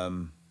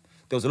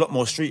 there was a lot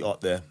more street art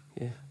there.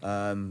 Yeah.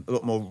 A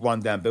lot more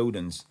run-down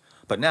buildings.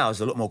 But now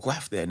there's a lot more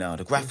graph there now.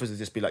 The graphers would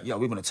just be like, we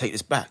want to take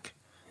this back.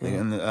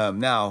 And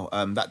now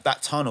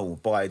that tunnel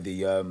by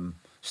the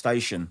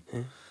station,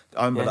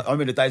 I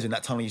remember the days when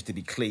that tunnel used to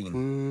be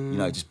clean. You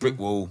know, just brick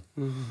wall,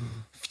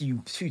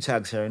 few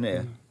tags here and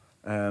there.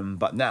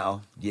 But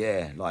now,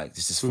 like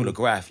this is full of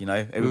graph. You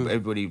know,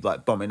 everybody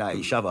like bombing at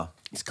each other.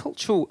 It's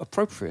cultural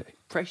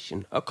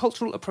appropriation.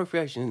 Cultural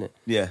appropriation, isn't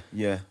it?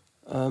 Yeah.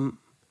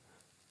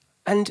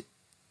 And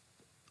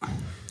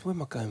where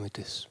am I going with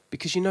this?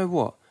 Because you know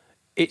what?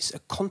 It's a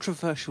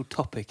controversial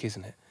topic,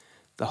 isn't it?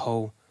 The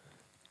whole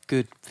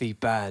good v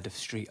bad of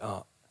street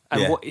art.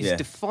 And what is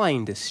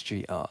defined as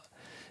street art.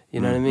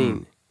 You know what I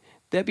mean?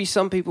 There'd be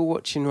some people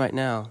watching right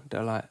now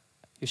that are like,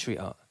 you're street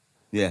art.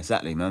 Yeah,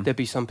 exactly, man. There'd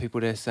be some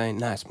people there saying,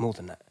 nah, it's more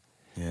than that.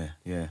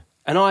 Yeah.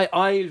 And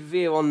I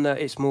veer on that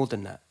it's more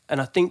than that. And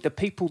I think the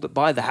people that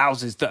buy the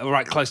houses that are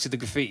right close to the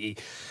graffiti,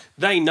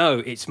 they know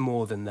it's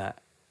more than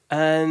that.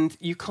 And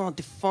you can't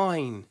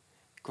define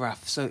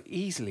graph so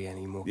easily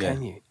anymore,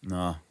 can you?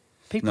 No.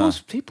 People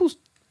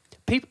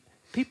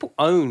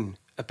own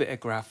a bit of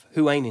graph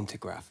who ain't into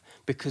graph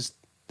because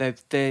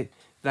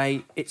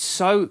it's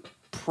so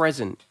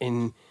present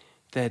in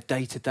their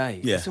day to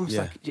day. It's almost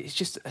like it's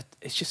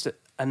just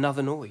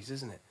another noise,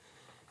 isn't it?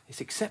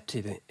 It's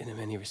accepted in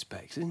many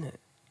respects, isn't it?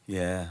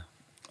 Yeah,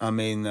 I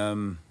mean,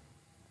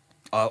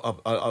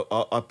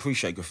 I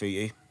appreciate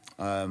graffiti.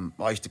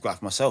 I used to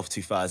graph myself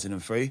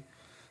 2003.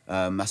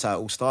 That's how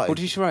it all started. What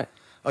did you write?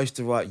 I used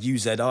to write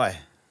UZI.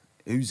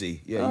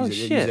 Uzi,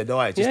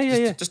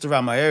 shit. just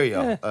around my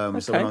area. Yeah,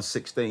 So when I was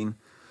 16,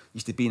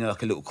 used to be in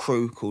like a little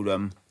crew called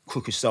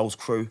Crooked Souls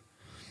Crew,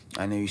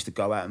 and they used to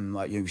go out and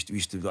like we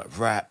used to like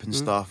rap and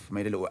stuff.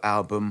 Made a little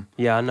album.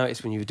 Yeah, I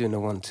noticed when you were doing the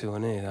 1-2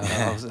 on here.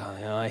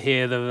 I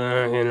hear the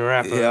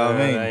rapper. Yeah,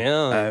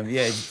 I mean,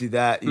 just do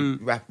that. You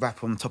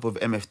rap on top of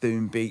MF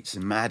Doom beats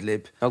and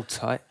Madlib. Hold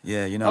tight.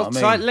 Yeah, you know what I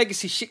mean. Hold tight,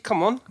 legacy shit.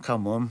 Come on. You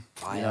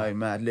know,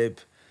 Madlib.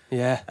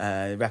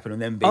 Yeah. Rapping on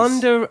them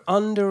beats.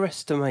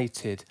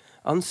 Underestimated,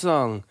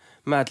 unsung,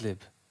 Madlib.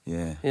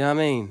 Yeah. You know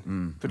what I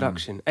mean?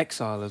 Production.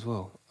 Exile as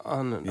well.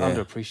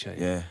 Underappreciated.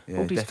 Yeah,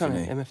 all these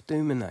definitely. kind of MF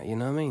Doom and that, you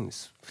know what I mean?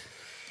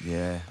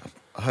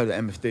 I heard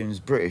that MF Doom's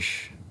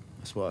British.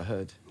 That's what I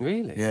heard.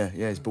 Really? Yeah.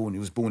 He was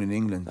born in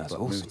England, That's but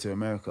awesome. moved to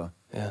America.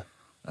 Yeah.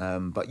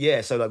 But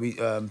yeah, so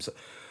like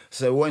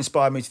so what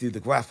inspired me to do the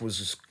graph was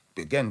just,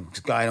 again,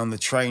 just going on the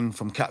train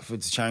from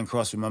Catford to Charing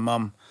Cross with my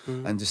mum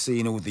and just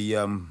seeing all the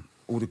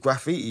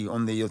graffiti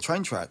on the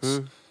train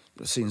tracks.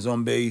 Seeing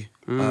Zombie,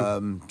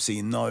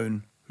 seeing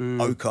Known,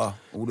 Oka,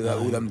 all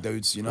them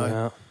dudes, you know.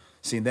 Yeah.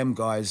 Seeing them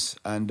guys,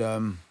 and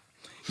I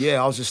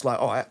was just like,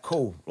 all right,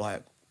 cool.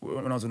 Like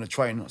when I was on the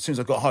train, as soon as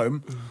I got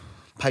home,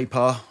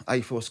 paper,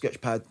 A4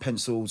 sketch pad,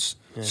 pencils,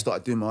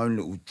 started doing my own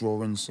little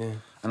drawings, and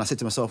I said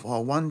to myself,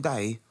 oh, one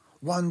day,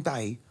 when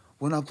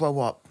I grow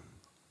up,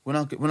 when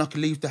I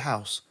can leave the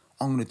house,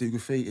 I'm gonna do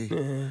graffiti.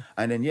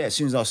 And then as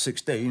soon as I was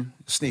 16,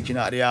 sneaking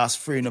out of the house,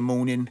 3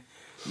 a.m,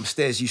 my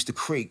stairs used to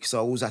creak, so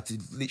I always had to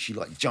literally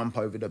like jump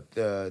over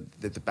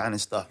the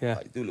banister,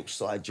 like do a little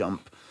side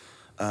jump.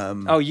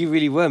 You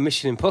really were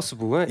Mission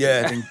Impossible, weren't you?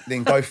 Yeah,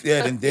 then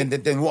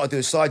what I do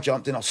is side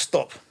jump, then I'll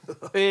stop.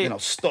 Then I'll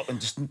stop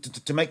and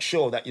just to make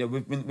sure that, you know,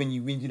 when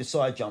you do the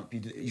side jump,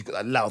 you've got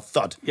that loud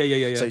thud.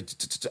 Yeah. So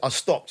I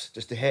stopped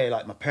just to hear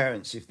like my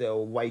parents if they're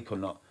awake or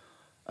not,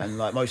 and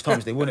like most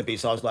times they wouldn't be.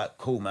 So I was like,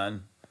 cool,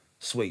 man,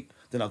 sweet.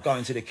 Then I'll go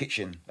into the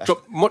kitchen.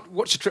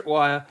 Watch your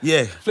tripwire.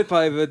 Yeah. Flip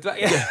over.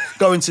 Yeah.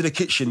 Go into the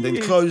kitchen,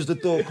 then close the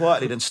door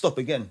quietly, then stop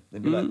again.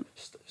 Then be like,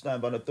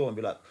 stand by the door and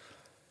be like,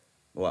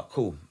 all right,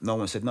 cool. No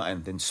one said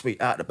nothing. Then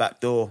sweep out the back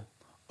door,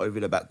 over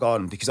the back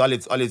garden, because I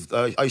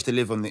used to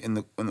live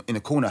in a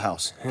corner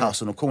house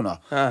on a corner,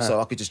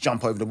 so I could just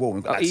jump over the wall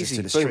and got access easy,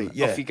 to the boom, street.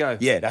 Yeah, off you go.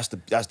 Yeah, that's the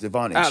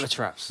advantage. Out of the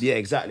traps. Yeah,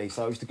 exactly.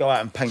 So I used to go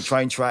out and paint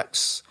train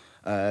tracks,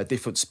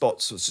 different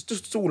spots,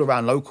 just all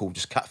around local,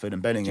 just Catford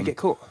and Bellingham. Did you get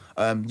caught?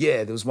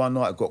 Yeah, there was one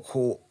night I got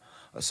caught,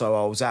 so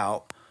I was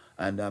out.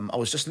 And I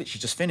was literally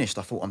just finished.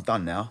 I thought, I'm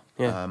done now.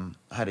 Yeah.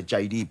 I had a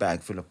JD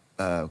bag full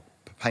of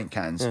paint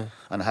cans,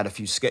 and I had a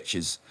few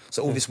sketches.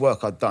 So all this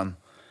work I'd done,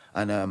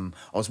 and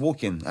I was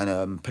walking,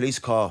 and police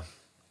car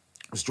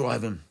was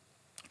driving,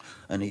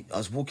 and I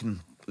was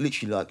walking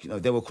literally like,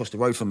 they were across the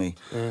road from me,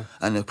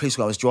 and the police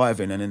car was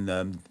driving, and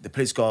then the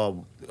police car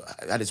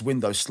had his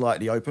window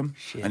slightly open,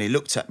 and he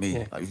looked at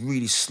me like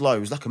really slow.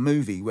 It was like a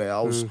movie where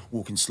I was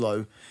walking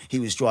slow, he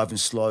was driving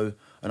slow,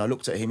 and I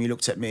looked at him, he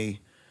looked at me,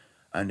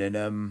 and then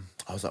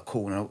I was like,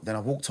 cool. And then I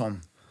walked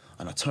on,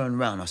 and I turned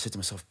around, and I said to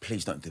myself,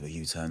 please don't do a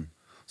U-turn.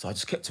 So I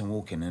just kept on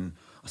walking, and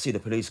I see the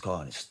police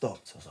car, and it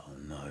stopped. I was like, oh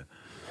no.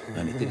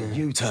 And it did a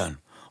U-turn.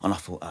 And I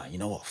thought, you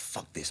know what,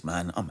 fuck this,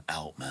 man. I'm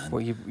out, man.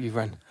 Well, you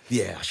ran.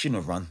 Yeah, I shouldn't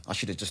have run. I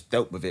should have just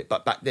dealt with it.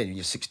 But back then,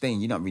 you're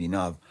 16, you don't really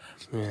know.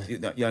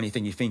 The only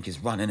thing you think is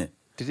run, innit?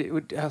 Did it?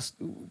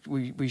 Were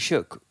you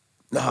shook?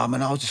 No,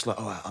 man, I was just like,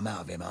 all right, I'm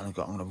out of here, man. I'm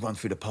going to run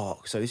through the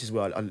park. So this is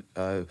where I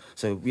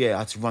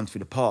had to run through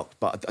the park,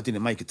 but I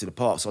didn't make it to the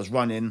park. So I was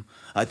running.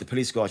 I had the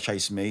police guy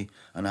chasing me,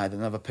 and I had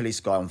another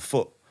police guy on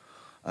foot.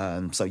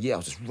 So yeah, I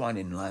was just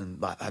running,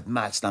 and like, I had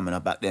mad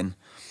stamina back then.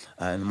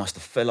 And I must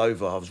have fell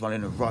over. I was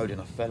running the road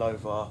and I fell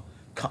over,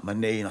 cut my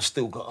knee, and I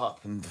still got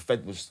up. And the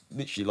Fed was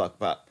literally like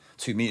about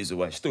 2 meters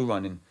away, still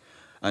running.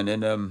 And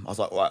then I was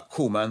like, all right,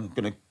 cool, man. I'm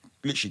going to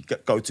literally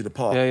go to the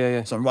park.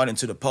 Yeah. So I'm running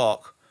to the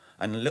park,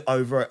 and look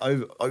over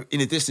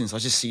in the distance, I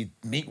just see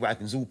meat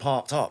wagons all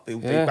parked up. They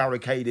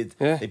barricaded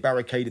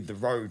the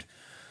road.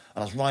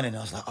 And I was running, and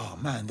I was like, oh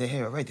man, they're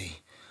here already.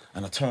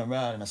 And I turn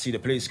around and I see the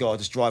police car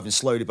just driving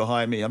slowly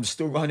behind me. I'm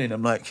still running.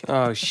 I'm like,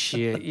 oh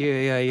shit,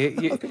 yeah.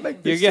 I can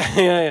make this.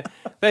 Yeah.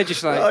 They're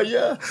just like, oh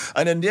yeah.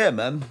 And then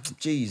man,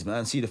 geez,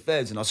 man, see the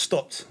feds, and I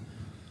stopped,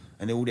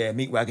 and they're all there,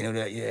 meat wagon, all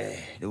there,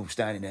 they're all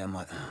standing there. I'm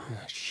like, oh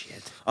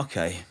shit.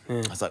 Okay. I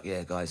was like,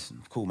 yeah, guys,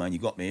 cool, man, you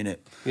got me, innit?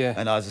 Yeah.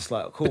 And I was just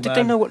like, cool, but did man.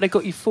 they know what they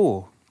got you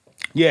for?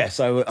 Yeah.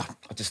 So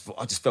I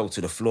just fell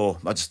to the floor.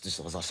 I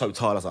was like, so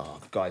tired. I was like,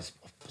 oh, guys,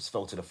 I just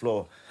fell to the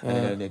floor,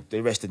 and then they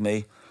arrested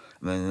me.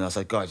 And then I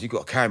said, guys, you've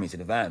got to carry me to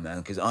the van, man,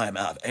 because I am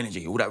out of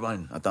energy. All that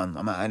running I've done,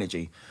 I'm out of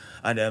energy.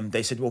 And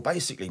they said, well,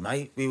 basically,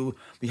 mate,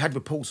 we had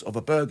reports of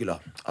a burglar,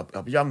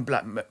 a young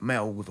black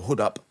male with a hood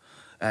up,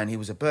 and he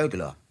was a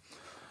burglar.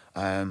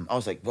 I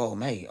was like, well,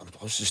 mate, I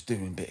was just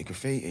doing a bit of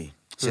graffiti.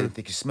 Said if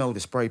they could smell the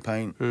spray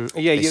paint.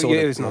 Yeah,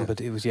 it was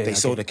numbered. It was, They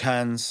saw the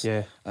cans.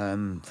 Yeah.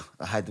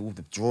 I had all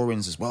the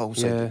drawings as well.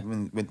 So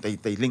when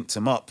they linked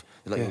them up,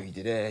 they're like, oh, you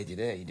did there, you did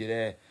there, you did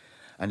there.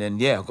 And then,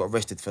 I got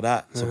arrested for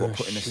that. So I got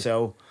put in a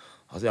cell.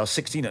 I was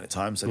 16 at the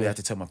time, so they had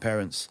to tell my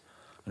parents,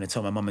 and they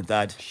told my mum and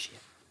dad.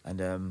 And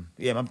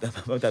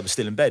my dad was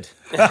still in bed.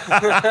 They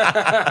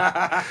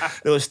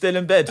were still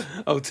in bed.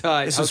 Oh,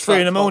 tight. This was 3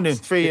 in the morning.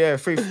 I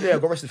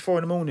got arrested 4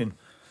 in the morning,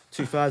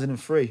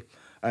 2003.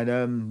 And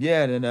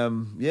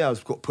I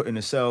was got put in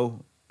a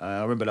cell.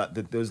 I remember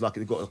there was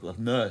they got a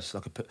nurse,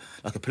 like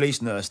a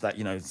police nurse that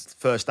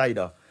first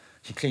aider.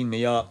 She cleaned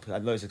me up. I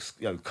had loads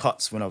of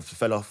cuts when I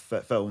fell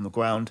on the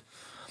ground.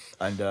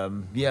 And I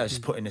was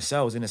just put in a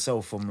cell. I was in a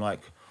cell from like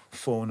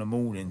 4 in the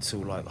morning till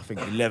like I think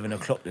 11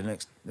 o'clock the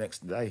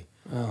next day.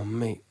 Oh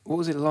mate, what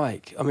was it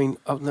like? I mean,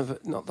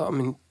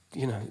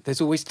 there's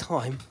always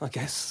time, I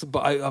guess, but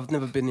I've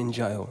never been in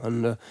jail,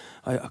 and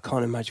I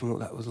can't imagine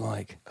what that was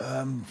like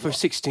for a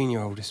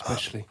 16-year-old,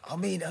 especially. For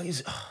me, I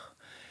was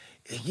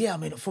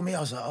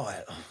like, all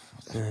right,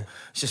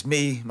 it's just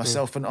me,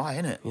 myself, and I,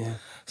 innit? Yeah.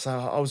 So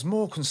I was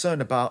more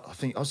concerned about. I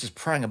think I was just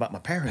praying about my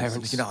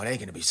parents. They're going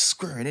to be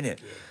screwing, innit?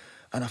 Yeah.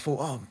 And I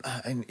thought,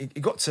 and it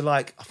got to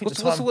like, I think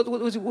what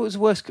was the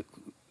worst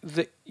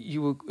that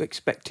you were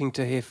expecting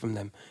to hear from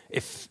them?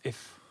 If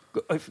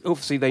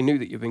obviously they knew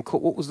that you'd been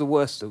caught, what was the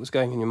worst that was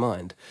going in your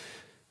mind?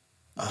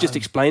 Just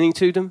explaining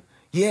to them?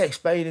 Yeah,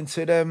 explaining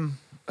to them,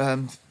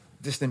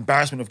 just the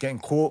embarrassment of getting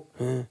caught,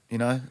 And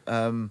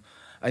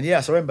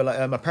so I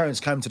remember my parents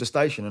came to the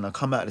station, and I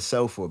come out of the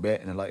cell for a bit,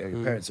 and they're like,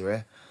 your parents are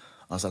here.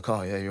 I was like,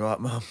 oh, yeah, you're right,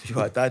 Mum. You're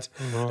right, Dad.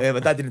 My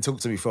dad didn't talk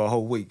to me for a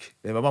whole week.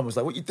 My mum was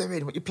like, what you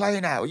doing? What you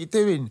playing at? What you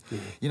doing?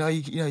 Yeah.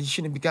 You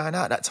shouldn't be going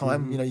out at that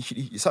time.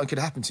 Something could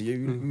happen to you.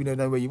 You don't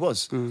know where you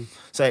was.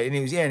 So, and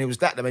it was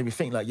that made me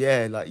think I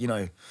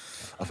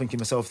think to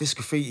myself, this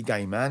graffiti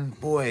game, man,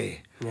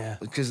 boy. Yeah.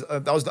 Because I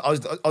was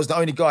the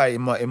only guy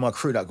in my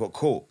crew that got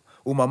caught.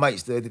 All my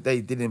mates, they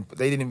didn't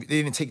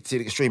take it to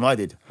the extreme I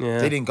did. Yeah.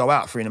 They didn't go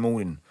out 3 in the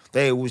morning.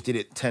 They always did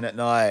it 10 at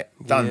night,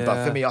 done. Yeah.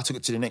 But for me, I took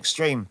it to the next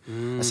extreme.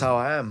 That's how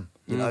I am,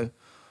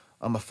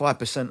 I'm a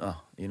 5%er,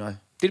 Did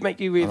it make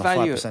you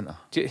reevaluate? I'm a 5%er.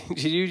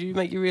 Did you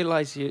make you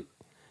realise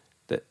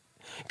that...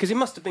 Because it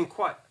must have been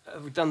quite a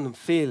redundant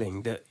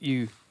feeling that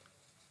you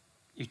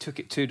took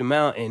it to the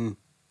mountain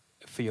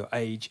for your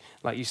age.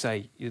 Like you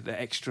say, went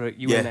the extra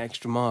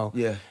mile.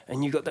 Yeah.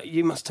 And you got that.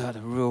 You must have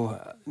had a real...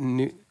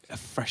 a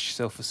fresh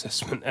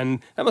self-assessment, and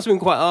that must have been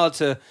quite hard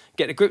to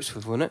get to grips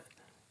with, wasn't it?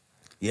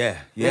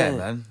 Yeah,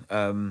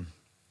 man.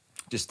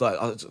 Just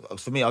like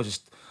for me, I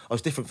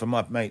was different from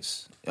my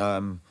mates.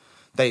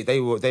 they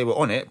were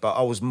on it, but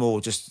I was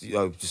more just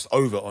just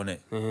over on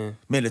it,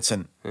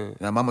 militant.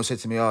 Now, Mama said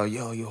to me, "Oh,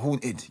 you're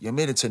haunted. You're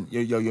militant.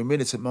 You're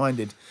militant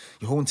minded.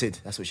 You're haunted."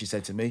 That's what she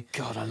said to me.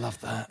 God, I love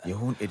that. You're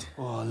haunted.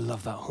 Oh, I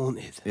love that,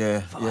 haunted.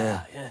 Yeah, Fuck yeah.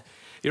 that, yeah.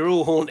 You're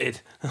all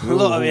haunted. A We're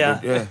lot all of you.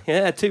 haunted,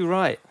 Yeah, too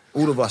right.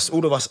 All of us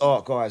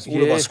art guys,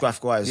 all of Yeah. us graph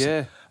guys.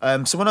 Yeah.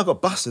 So when I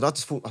got busted, I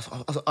just thought,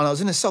 and I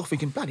was in the cell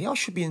thinking, bloody, I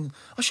should be in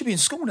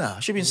school now. I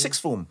should be in sixth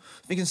form.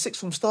 Thinking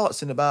sixth form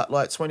starts in about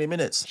like 20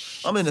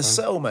 minutes. I'm in a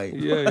cell, mate.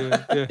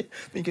 Yeah.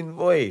 Thinking,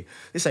 boy,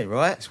 this ain't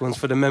right. This one's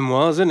for the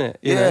memoirs, isn't it?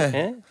 You know?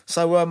 Yeah.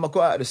 So I got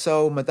out of the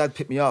cell. My dad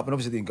picked me up, and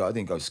obviously I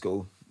didn't go to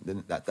school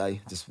that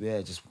day. Just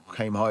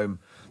came home.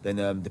 Then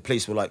the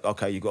police were like,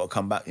 "Okay, you got to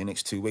come back in the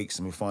next 2 weeks,"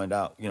 and we find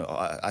out.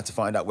 I had to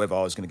find out whether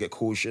I was going to get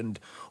cautioned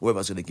or whether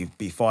I was going to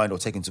be fined or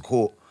taken to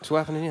court. So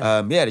what happened in here?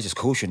 Yeah, they just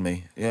cautioned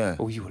me. Yeah.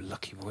 Oh, you were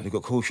lucky, boy. They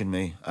got cautioned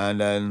me, and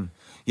then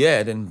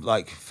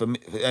like for me,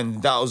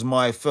 and that was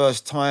my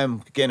first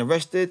time getting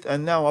arrested,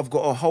 and now I've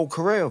got a whole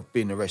career of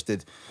being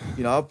arrested.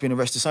 I've been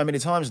arrested so many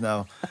times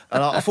now,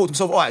 and I thought to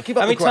myself, all right, keep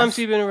up How the many times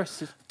have you been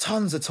arrested?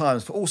 Tons of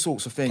times for all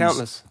sorts of things.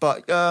 Countless.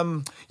 But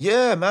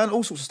yeah, man,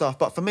 all sorts of stuff.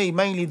 But for me,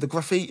 mainly the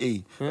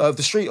graffiti,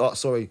 the street art.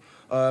 Sorry,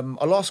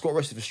 I last got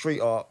arrested for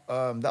street art.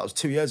 That was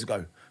 2 years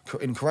ago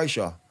in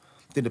Croatia.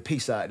 Did a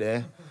piece out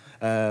there.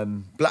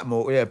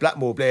 Blackmore.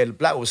 Blackmore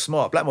was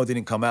smart. Blackmore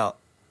didn't come out.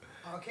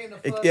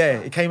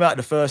 It came out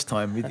the first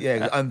time. He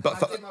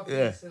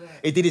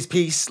did his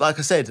piece. Like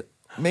I said,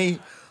 me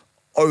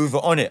over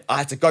on it. I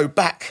had to go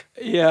back.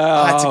 Yeah.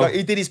 I had to go.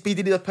 He did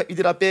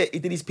a bit. He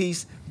did his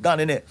piece. Done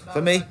in it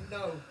for me.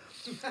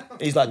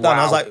 He's like done.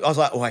 Wow. I was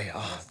like, wait,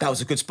 that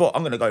was a good spot.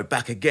 I'm gonna go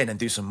back again and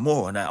do some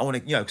more on that. I want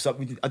to, because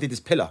I did this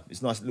pillar.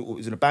 It's nice. It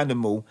was an abandoned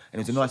mall, and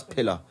it was a nice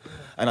pillar.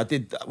 And I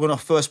did when I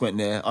first went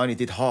there. I only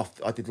did half.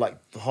 I did like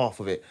half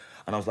of it,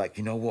 and I was like,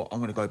 you know what? I'm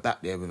gonna go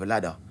back there with a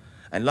ladder.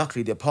 And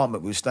luckily, the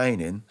apartment we were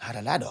staying in had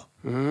a ladder.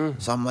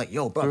 So I'm like,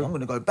 yo, bro, I'm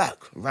going to go back,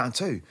 round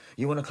 2.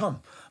 You want to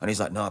come? And he's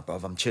like, nah, bro,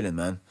 I'm chilling,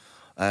 man.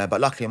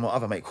 But luckily, my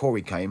other mate,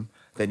 Corey, came.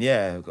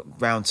 Then,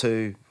 round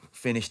 2,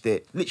 finished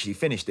it. Literally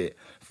finished it.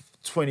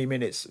 20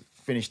 minutes,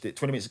 finished it.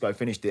 20 minutes ago,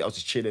 finished it. I was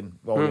just chilling,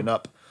 rolling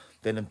up.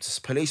 Then this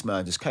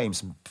policeman just came,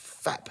 some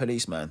fat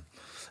policeman.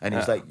 And he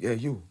was like, yeah,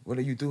 what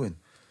are you doing?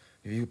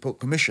 Have you put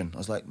permission? I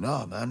was like,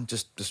 nah, man, I'm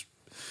just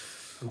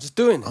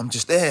doing it. I'm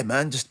just there,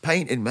 man, just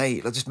painting,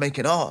 mate. I'm just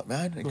making art,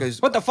 man. He goes,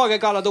 What the fuck I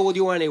gotta do with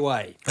you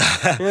anyway?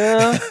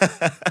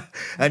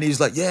 and he's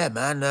like, yeah,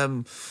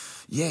 man,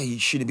 you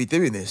shouldn't be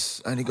doing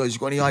this. And he goes, you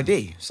got any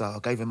ID? So I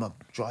gave him my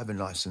driving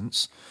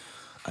license.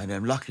 And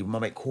then luckily my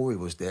mate Corey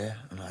was there,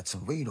 and I had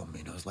some weed on me.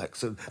 And I was like,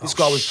 so this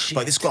guy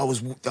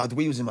was, the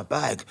weed was in my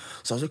bag.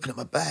 So I was looking at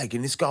my bag,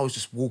 and this guy was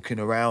just walking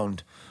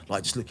around,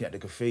 like just looking at the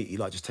graffiti,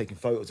 like just taking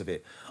photos of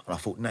it. And I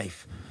thought,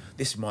 Nath,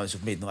 this reminds me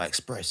of Midnight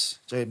Express.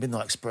 So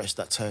Midnight Express,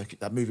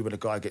 that movie where the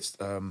guy gets,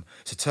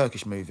 it's a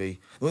Turkish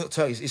movie. Well, not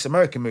Turkish, it's an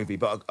American movie,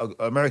 but an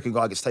American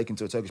guy gets taken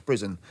to a Turkish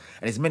prison,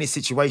 and there's many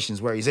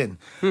situations where he's in.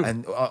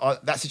 And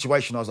that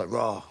situation, I was like,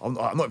 rah, I'm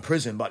not in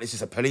prison, but this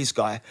is a police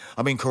guy.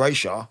 I'm in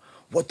Croatia.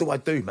 What do I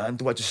do, man?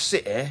 Do I just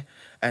sit here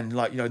and,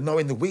 like,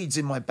 knowing the weed's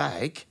in my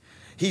bag,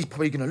 he's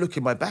probably going to look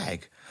in my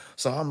bag.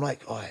 So I'm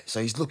like, all right. So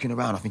he's looking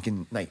around. I'm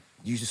thinking, Nate,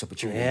 use this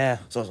opportunity. Yeah.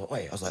 So I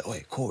was like,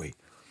 wait, Corey,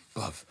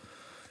 bruv,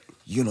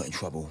 you're not in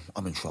trouble.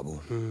 I'm in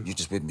trouble. You're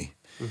just with me.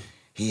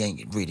 He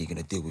ain't really going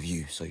to deal with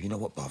you. So you know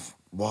what, bruv?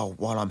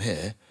 While I'm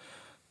here,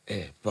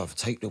 bruv,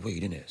 take the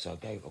weed, innit? So I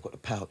got the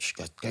pouch,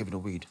 gave him the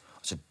weed. I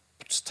said,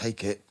 just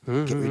take it,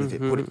 get rid of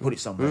it, put it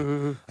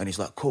somewhere. And he's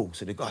like, cool.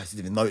 So the guy didn't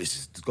even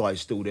notice. The guy's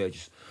still there,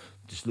 just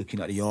looking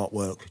at the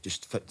artwork,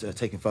 just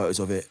taking photos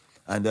of it.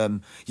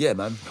 And yeah,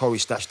 man, Corey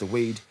stashed the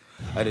weed.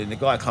 And then the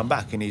guy come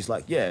back and he's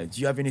like, yeah, do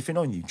you have anything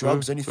on you?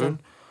 Drugs, anything?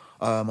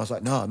 I was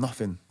like, no,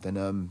 nothing.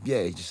 Then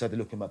he just had a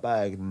look in my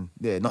bag and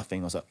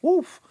nothing. I was like,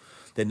 woof.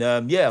 Then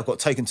I got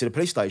taken to the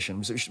police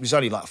station. It was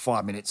only like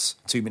 2 minutes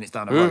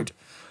down the road.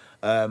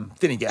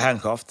 Didn't get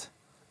handcuffed.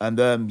 And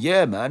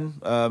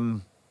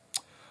man,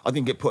 I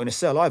didn't get put in a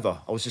cell either.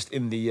 I was just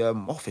in the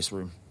office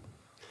room,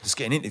 just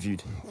getting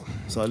interviewed.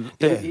 So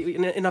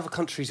In other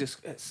countries,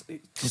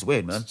 it's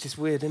weird, man. It's just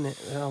weird, isn't it?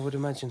 I would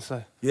imagine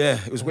so. Yeah,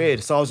 it was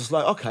weird. So I was just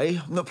like, okay,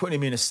 I'm not going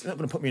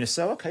to put me in a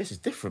cell. Okay, this is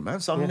different,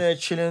 man. So I'm there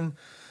chilling.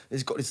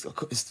 He's got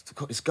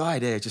this guy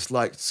there, just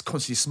like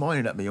constantly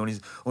smiling at me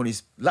on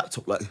his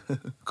laptop, like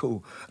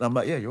cool. And I'm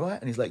like, yeah, you're right.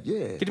 And he's like,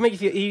 yeah. Did it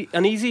make you feel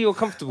uneasy or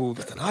comfortable?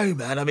 I don't know,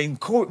 man. I mean,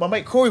 my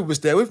mate Corey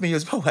was there with me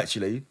as well,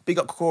 actually. Big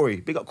up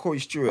Corey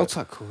Stewart. What's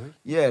up, Corey?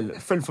 Yeah, a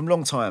friend from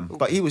long time.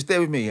 But he was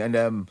there with me,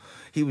 and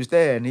he was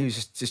there, and he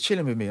was just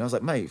chilling with me. And I was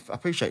like, mate, I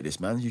appreciate this,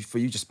 man, for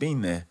you just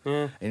being there.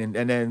 Yeah. And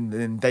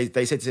then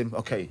they said to him,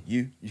 okay,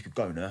 you could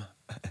go now.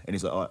 And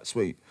he's like, all right,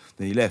 sweet.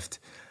 Then he left.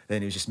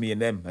 Then it was just me and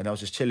them, and I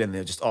was just chilling. They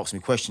were just asking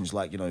me questions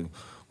like,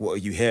 what are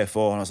you here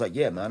for? And I was like,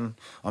 yeah, man,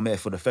 I'm here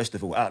for the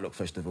festival, Outlook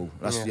Festival.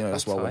 That's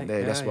that's why I went there.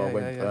 Yeah, that's why I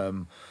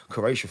went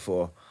Croatia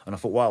for. And I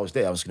thought while I was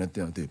there, I was going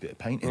to do a bit of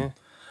painting. Yeah.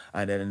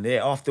 And then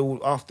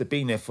after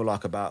being there for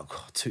like about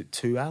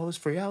 2 hours,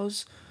 3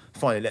 hours,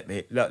 finally let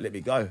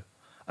me go.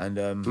 And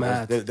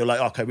Mad. they're like,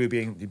 okay, we'll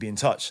be in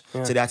touch.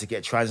 Yeah. So they had to get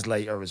a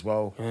translator as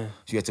well. Yeah.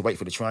 So you had to wait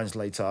for the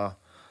translator.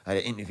 I had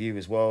an interview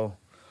as well.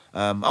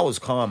 I was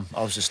calm.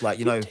 I was just like,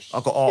 I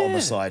got art on my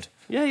side.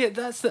 Yeah,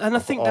 and I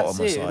think art that's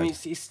on my it. I mean,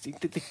 side. it's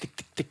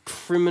the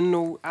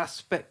criminal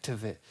aspect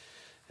of it.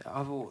 It's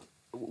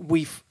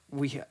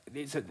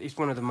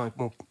one of the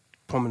more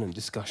prominent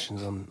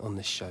discussions on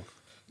this show.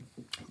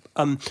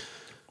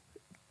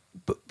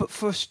 But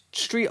for a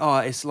street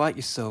artist like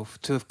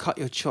yourself to have cut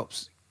your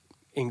chops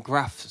in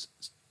graphs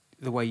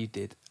the way you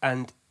did,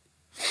 and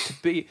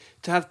to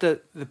have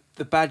the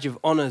badge of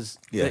honours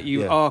that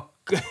you are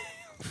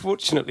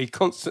fortunately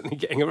constantly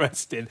getting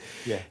arrested.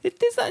 Yeah. Is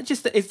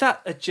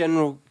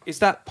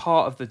that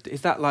part of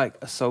is that like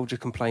a soldier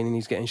complaining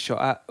he's getting shot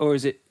at, or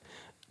it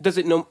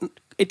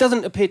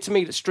doesn't appear to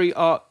me that street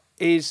art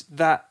is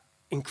that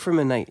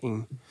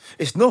incriminating.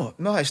 It's not.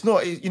 No, it's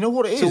not. You know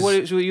what it is? So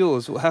what were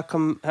yours? How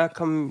come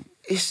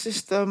It's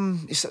just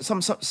it's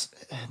some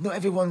not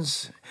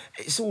everyone's.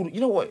 It's all,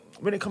 you know what,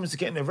 when it comes to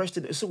getting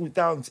arrested, it's all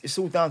down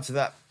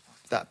to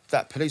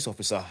that police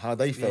officer, how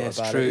they felt it's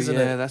about true. it, isn't it?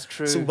 Yeah, that's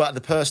true. It's all about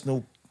the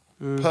personal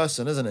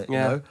person, isn't it?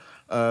 Yeah. You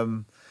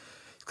know,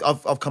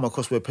 I've come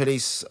across where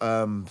police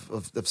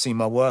have seen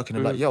my work and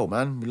they're like, "Yo,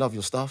 man, we love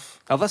your stuff.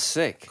 Oh, that's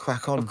sick.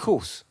 Crack on." Of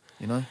course.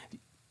 You know.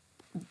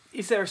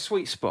 Is there a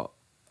sweet spot?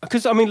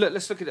 Because I mean, look,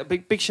 let's look at a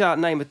big shout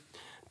name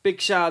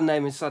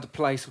inside the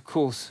place, of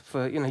course.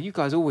 For you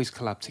guys always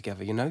collab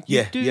together. You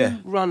do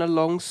run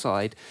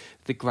alongside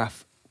the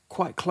graph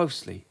quite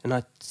closely, and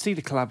I see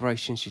the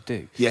collaborations you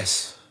do.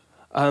 Yes.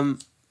 There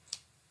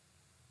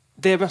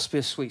must be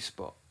a sweet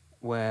spot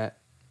where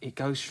it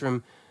goes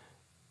from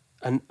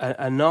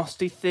a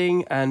nasty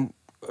thing and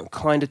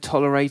kind of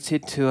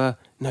tolerated to a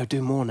no,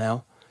 do more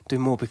now, do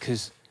more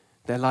because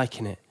they're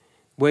liking it.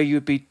 Where you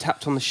would be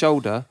tapped on the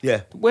shoulder.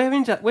 Yeah. When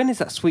is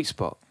that sweet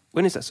spot?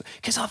 When is that?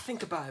 Because I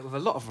think about it with a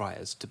lot of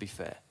writers, to be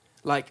fair.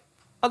 Like,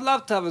 I'd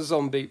love to have a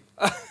zombie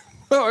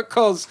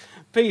cause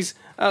peace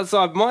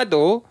outside my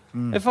door.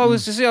 If I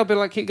was to see, I'd be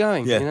like, keep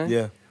going. Yeah,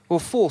 yeah. Or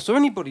Force, or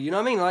anybody, you know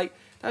what I mean? Like,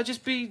 that'd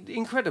just be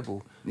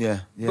incredible.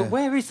 Yeah, yeah. But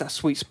where is that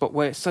sweet spot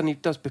where it suddenly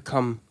does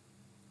become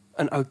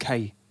an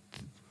okay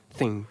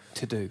thing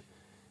to do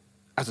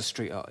as a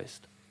street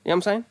artist? You know what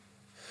I'm saying?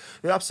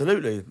 Yeah,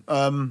 absolutely.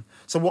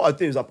 So what I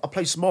do is I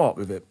play smart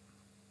with it.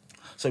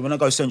 So when I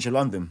go central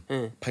London,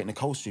 painting the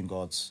Coldstream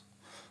Guards.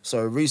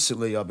 So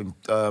recently I've been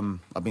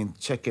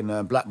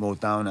checking Blackmore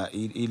down at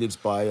he lives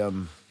by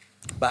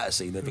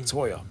Battersea, near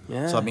Victoria.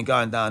 Yeah. So I've been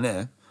going down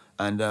there,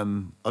 and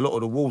a lot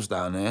of the walls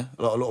down there,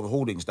 a lot of the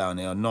hoardings down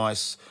there are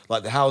nice.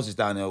 Like the houses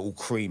down there are all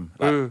cream,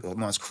 like a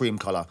nice cream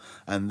colour,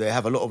 and they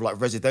have a lot of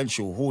like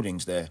residential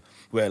hoardings there,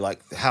 where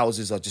like the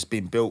houses are just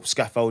being built,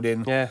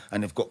 scaffolding,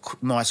 and they've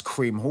got nice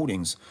cream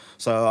hoardings.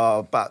 So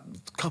about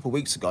a couple of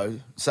weeks ago,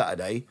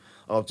 Saturday,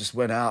 I just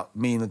went out,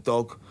 me and the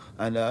dog,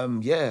 and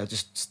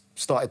just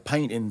started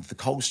painting the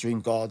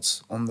Coldstream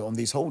Guards on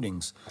these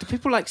holdings. Do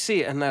people like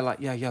see it and they're like,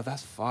 yeah,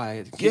 that's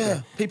fire?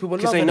 People were loving it.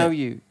 Because they know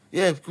you.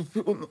 Yeah,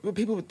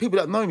 people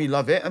that know me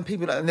love it, and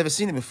people that have never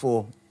seen it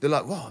before, they're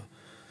like, wow.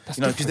 That's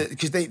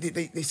Because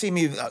they see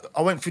me.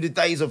 I went through the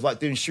days of like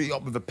doing street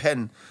art with a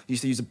pen. I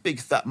used to use a big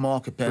fat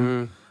marker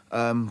pen,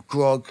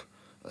 grog,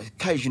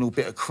 occasional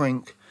bit of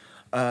crink,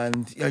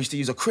 and I used to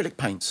use acrylic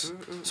paints.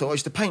 So I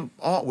used to paint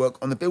artwork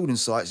on the building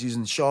sites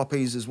using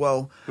Sharpies as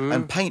well,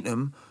 and paint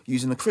them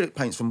using acrylic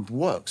paints from The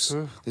Works.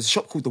 There's a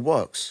shop called The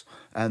Works,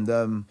 and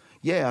I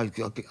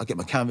get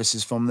my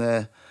canvases from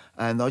there.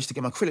 And I used to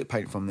get my acrylic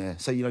paint from there.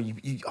 So,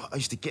 I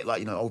used to get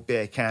like, old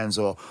beer cans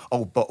or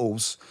old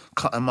bottles,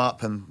 cut them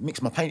up and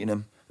mix my paint in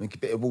them, make a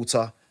bit of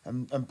water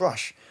and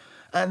brush.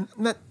 And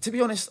to be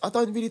honest, I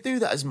don't really do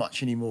that as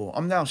much anymore.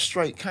 I'm now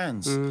straight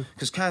cans.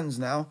 Because cans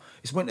now,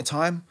 it's winter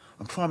time,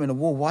 I'm priming the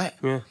wall white.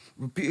 Yeah.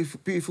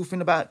 Beautiful thing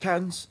about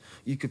cans,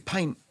 you could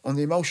paint on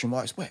the emulsion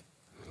while it's wet.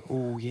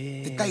 Oh,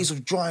 yeah. The days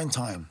of drying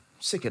time.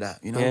 Sick of that,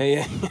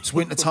 Yeah. It's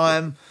winter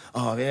time.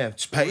 Oh yeah,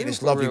 just painting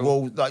this lovely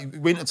wall. Like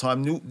winter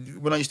time,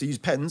 when I used to use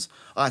pens,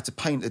 I had to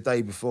paint the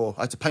day before.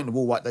 I had to paint the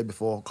wall white the day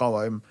before, go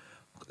home,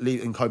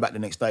 leave and go back the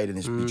next day, then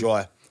it would be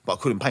dry. But I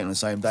couldn't paint on the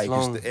same day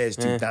because the air's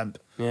too damp.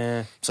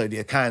 Yeah. So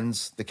the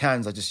cans, I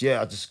just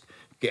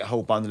get a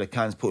whole bundle of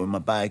cans, put them in my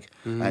bag,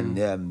 and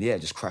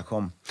just crack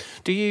on.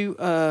 Do you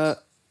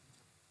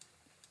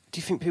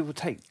think people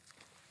take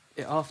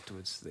it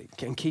afterwards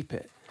and keep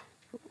it?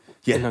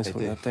 Yeah,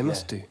 they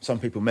must do. Some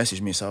people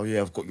message me and say, "Oh yeah,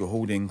 I've got your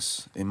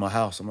hoardings in my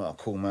house." I'm like, "Oh,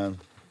 cool, man."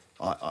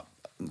 It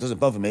doesn't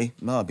bother me,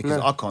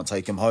 because I can't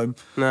take them home.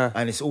 No.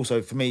 And it's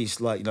also for me,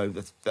 it's like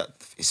that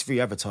it's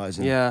free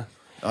advertising. Yeah.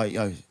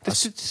 The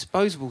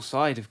disposable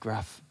side of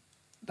graph,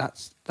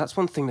 that's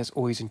one thing that's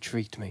always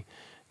intrigued me.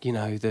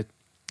 The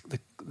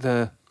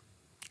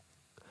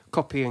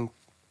copy and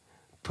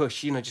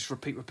push. Just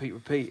repeat.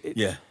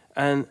 Yeah.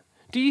 And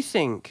do you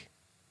think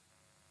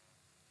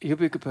you'll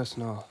be a good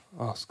person to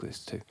ask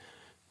this too?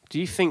 Do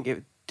you think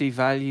it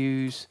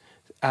devalues?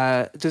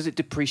 Does it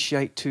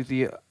depreciate to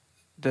the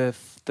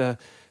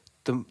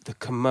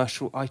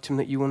commercial item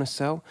that you want to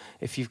sell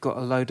if you've got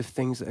a load of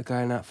things that are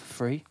going out for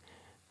free?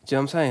 Do you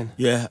know what I'm saying?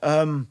 Yeah.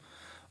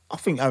 I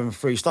think having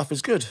free stuff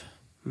is good.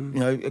 You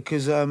know,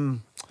 because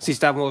See,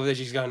 Stab more of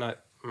she's going like,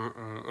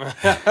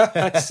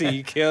 I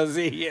see,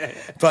 Kelsey, yeah.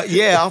 but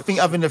yeah, I think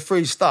having the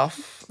free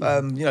stuff, you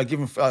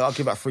know, I'll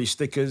give out free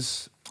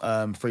stickers,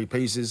 free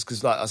pieces,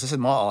 because like as I said,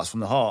 my art's from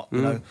the heart.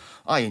 You know,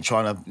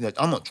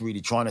 I'm not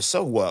really trying to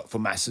sell work for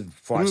massive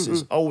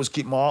prices. I always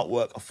keep my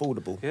artwork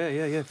affordable.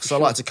 Yeah. So I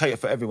like to cater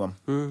for everyone.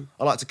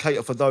 I like to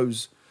cater for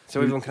those.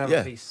 So everyone can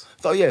have a piece.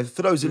 So yeah,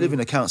 for those who live in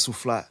a council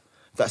flat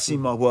that see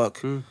my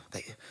work,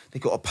 they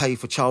got to pay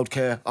for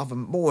childcare, other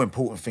more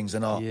important things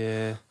than art.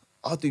 Yeah.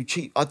 I do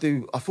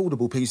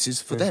affordable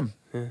pieces for them.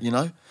 You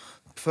know,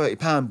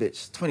 £30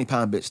 bits,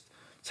 £20 bits.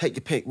 Take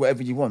your pick,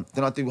 whatever you want.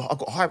 Then I've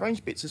got high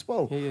range bits as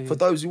well for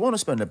those who want to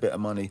spend a bit of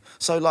money.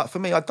 So like for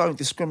me, I don't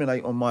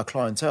discriminate on my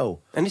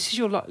clientele. And this is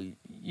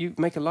you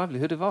make a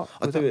livelihood of art.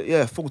 I do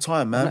it, full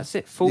time, man. And that's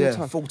it, full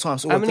time. Full time.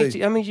 How many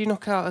do you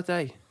knock out a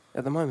day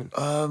at the moment?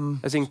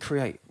 As in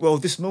create. Well,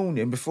 this morning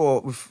I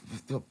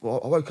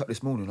woke up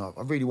this morning.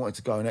 I really wanted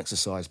to go and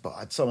exercise, but I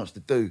had so much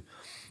to do.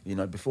 You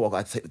know, before I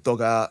had to take the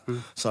dog out,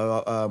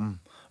 so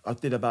I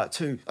did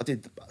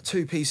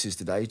two pieces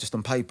today, just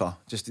on paper.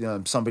 Just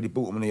somebody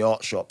bought them in the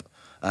art shop,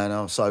 and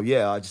I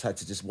just had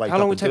to just wake up. How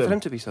long would it take and do for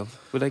them to be sold?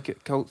 Would they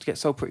get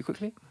sold pretty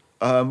quickly?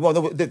 Well,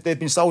 they've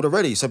been sold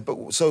already. So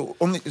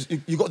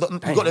you got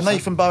the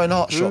Nathan Bowen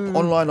art shop,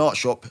 online art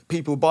shop.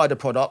 People buy the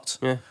product,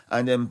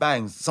 and then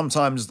bang.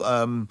 Sometimes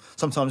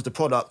the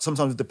product.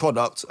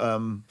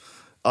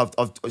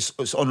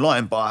 It's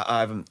online, but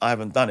I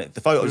haven't done it.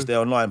 The photos there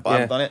online, but I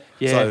haven't done it.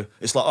 Yeah. So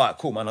it's like, all right,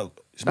 cool, man.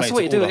 That's the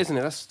way you do it, isn't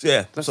it?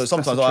 So sometimes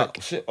that's all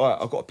right, shit, all right,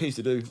 I've got a piece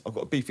to do. I've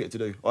got a beef fit to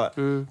do. All right,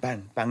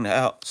 bang that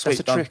out. Sweet,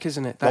 That's a done. trick,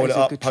 isn't it? That Roll is it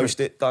a up, good post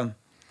trick. it, done.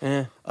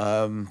 Yeah.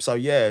 I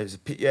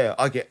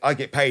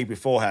get paid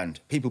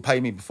beforehand. People pay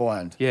me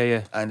beforehand.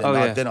 Yeah. And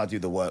then then I do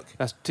the work.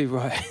 That's too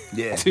right.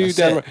 Yeah, too that's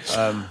damn it.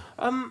 right.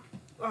 All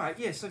right,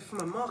 yeah. So from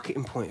a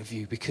marketing point of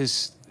view,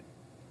 because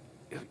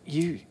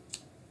you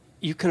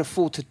can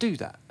afford to do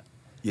that.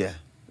 Yeah.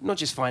 Not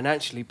just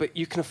financially, but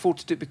you can afford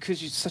to do it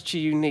because you're such a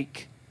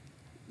unique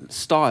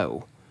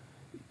style.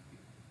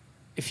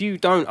 If you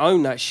don't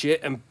own that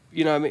shit and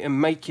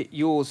and make it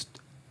yours,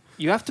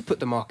 you have to put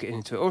the marketing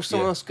into it, or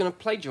someone else is going to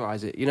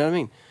plagiarize it. You know what I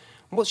mean?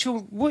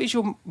 What is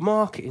your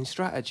marketing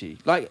strategy?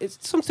 Like,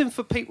 it's something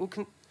for people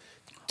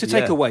to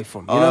take away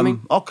from. You know what I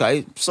mean?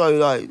 Okay, so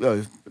like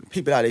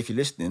people out there, if you're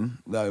listening,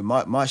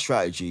 my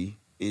strategy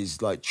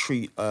is like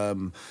treat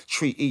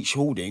each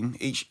hoarding,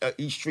 each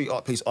street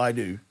art piece I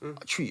do,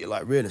 I treat it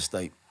like real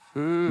estate.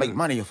 Make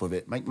money off of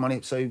it. Make money.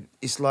 So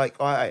it's like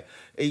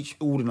each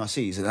hoarding I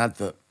see is an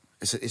advert.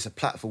 It's a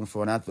platform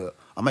for an advert.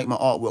 I make my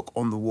artwork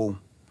on the wall.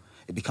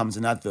 It becomes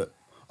an advert.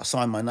 I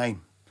sign my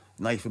name,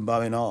 Nathan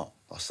Bowen Art.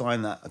 I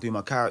sign that. I do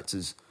my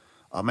characters.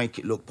 I make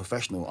it look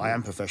professional. I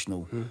am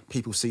professional.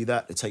 People see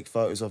that. They take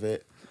photos of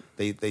it.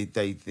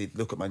 They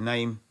look at my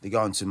name. They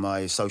go onto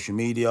my social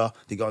media.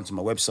 They go onto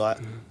my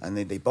website, and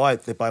they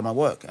buy my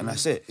work, and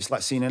that's it. It's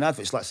like seeing an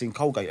advert. It's like seeing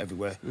Colgate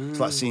everywhere. It's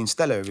like seeing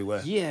Stella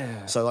everywhere.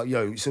 Yeah. So like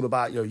it's all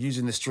about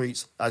using the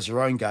streets as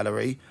your own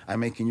gallery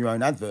and making your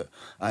own advert.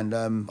 And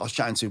I was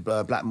chatting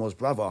to Blackmore's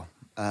brother,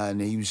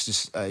 and he was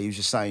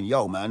just saying,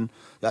 "Yo, man,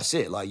 that's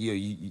it. Like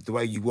you the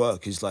way you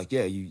work is like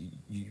you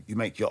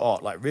make your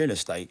art like real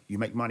estate. You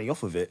make money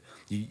off of it.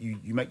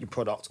 You make your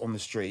product on the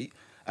street."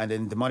 And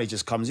then the money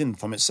just comes in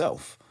from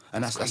itself,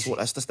 and that's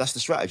the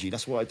strategy.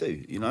 That's what I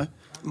do,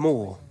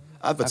 More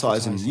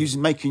advertising.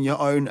 Making your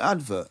own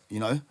advert.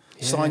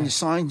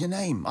 Sign your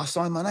name. I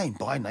sign my name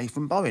by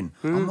Nathan Bowen.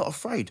 I'm not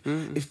afraid.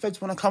 If feds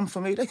want to come for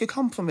me, they could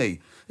come for me.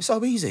 It's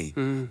so easy.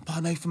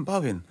 By Nathan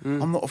Bowen.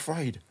 I'm not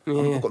afraid.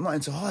 I've got nothing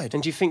to hide.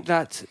 And do you think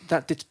that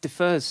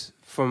differs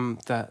from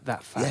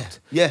that fact?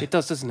 Yeah. It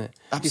does, doesn't it?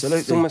 Absolutely.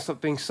 It's almost like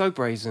being so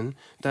brazen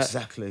that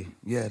exactly.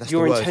 Yeah, that's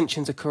your the word.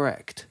 intentions are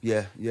correct.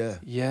 Yeah.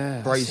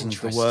 Brazen's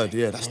the word.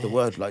 Yeah, that's the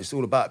word. Like it's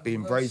all about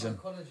being brazen.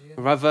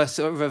 Reverse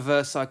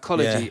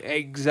psychology. Yeah.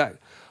 Exact.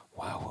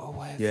 Wow, what a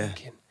way of Yeah.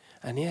 thinking.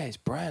 And yeah, it's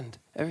brand.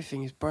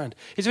 Everything is brand.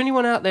 Is there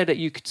anyone out there that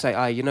you could say,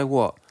 "Hey, you know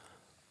what?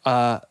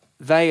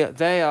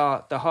 They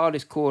are the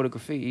hardest core of the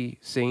graffiti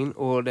scene,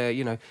 or they're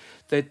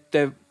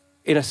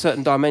in a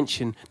certain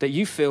dimension that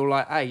you feel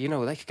like, hey, you know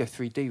what? They could go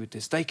 3D with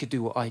this. They could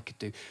do what I could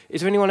do."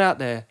 Is there anyone out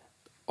there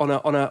on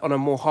a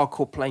more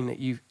hardcore plane that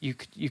you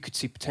could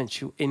see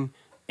potential in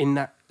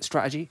that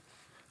strategy?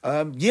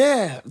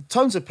 Yeah,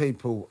 tons of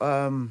people.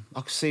 I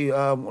could see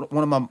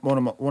one of my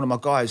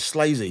guys,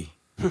 Slazy.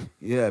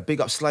 Yeah,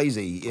 big up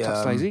Slazy.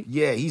 Slazy?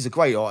 Yeah, he's a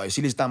great artist.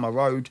 He lives down my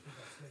road.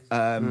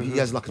 He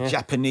has like a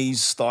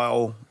Japanese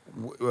style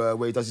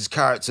where he does his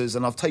characters,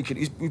 and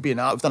we've been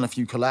out. We've done a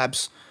few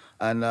collabs,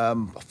 and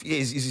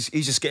he's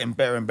just getting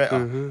better and better.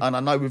 And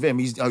I know with him,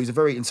 he's a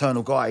very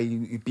internal guy.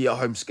 He'd be at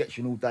home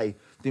sketching all day,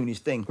 doing his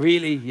thing.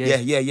 Really? Yeah.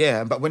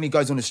 Yeah. But when he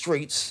goes on the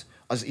streets,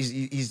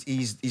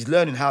 he's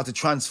learning how to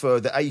transfer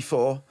the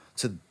A4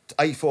 to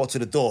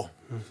the door.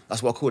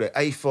 That's what I call it,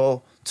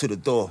 A4 to the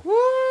door.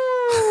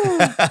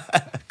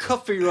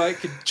 Copyright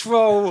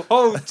control.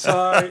 Hold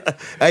tight.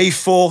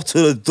 A4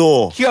 to the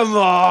door. Come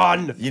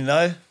on. You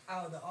know.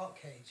 Out of the art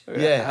cage.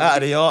 Yeah, out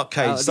of the art Out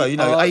cage. of So, the you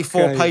know, art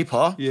A4 cage.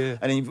 paper. Yeah.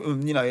 And,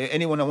 then, you know,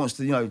 anyone that wants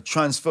to, you know,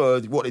 transfer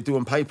what they do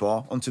on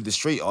paper onto the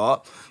street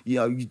art, you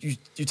know,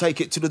 you take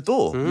it to the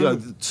door. You know,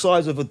 the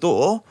size of a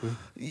door,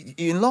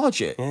 you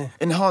enlarge it. Yeah.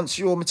 Enhance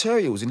your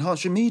materials,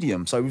 enhance your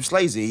medium. So with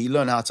Slazy, he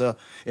learned how to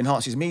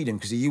enhance his medium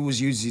because he always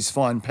uses his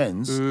fine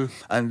pens.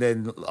 And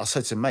then I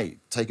said to him, mate,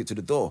 take it to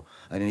the door.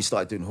 And then he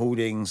started doing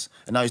hoardings,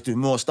 and now he's doing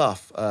more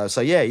stuff. So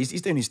yeah,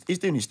 he's doing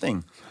his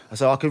thing.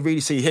 So I could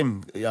really see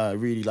him,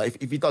 really like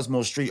if he does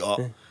more street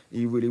art,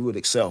 he really would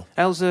excel.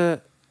 How's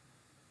your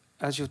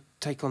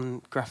take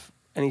on Graph?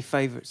 Any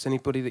favourites?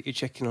 Anybody that you're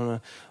checking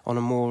on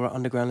a more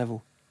underground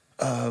level?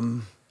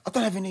 I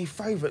don't have any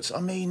favourites.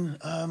 I mean,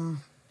 on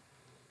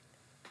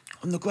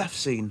the Graph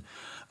scene,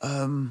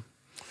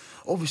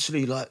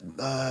 obviously, like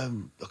I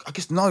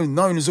guess known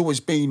has always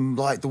been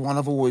like the one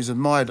I've always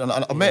admired, and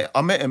I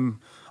met him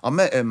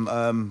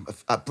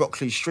at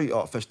Brockley Street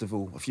Art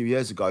Festival a few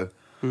years ago.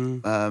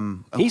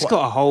 And He's quite-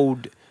 got a whole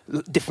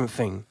different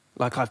thing.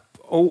 Like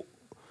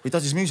he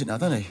does his music now,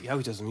 doesn't he? yeah,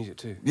 he does the music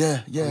too.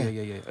 Yeah. Oh,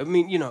 yeah. I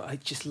mean, you know, I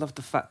just love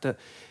the fact that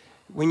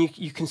when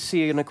you can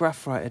see in a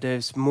graph writer,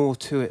 there's more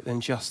to it than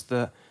just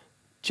the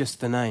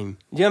name.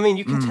 You know what I mean?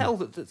 You can tell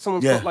that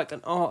someone's Yeah. got like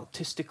an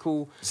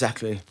artistical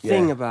Exactly.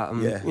 thing yeah. about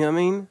them. Yeah. You know what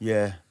I mean?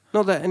 Yeah.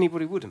 Not that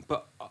anybody wouldn't,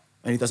 but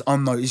And he does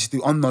unknown. He used to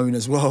do unknown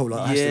as well.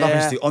 Like I used to love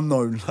him to do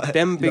unknown. Like,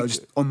 Them you know, big-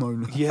 just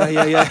unknown.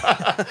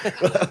 yeah.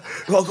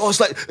 Well, I was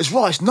like, it's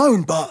right, it's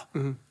known, but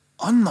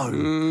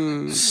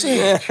unknown.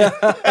 Sick.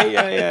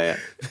 yeah.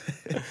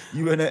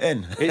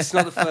 UNN. It's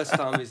not the first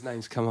time his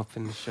name's come up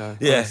in the show.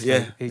 Yeah, honestly.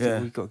 yeah.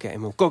 We've got to get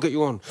him on. Got to get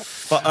you on.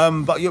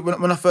 But yeah,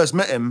 when I first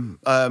met him,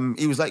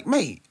 he was like,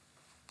 mate.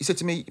 He said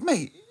to me,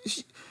 mate,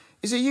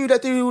 is it you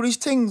that do all these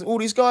things, all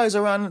these guys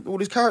around, all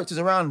these characters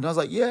around? And I was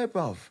like, yeah,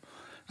 bruv.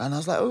 And I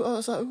was like,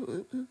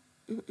 who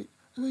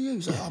are you?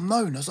 He's like, I'm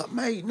known. I was like,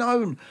 mate,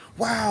 known.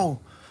 Wow.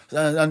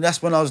 And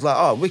that's when I was like,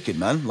 oh, wicked,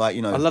 man. Like,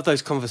 you know. I love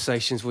those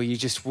conversations where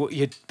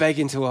you're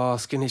begging to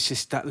ask, and it's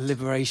just that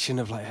liberation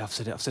of like, I've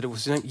said it.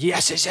 What's his name?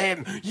 Yes, it's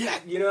him. Yeah,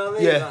 you know what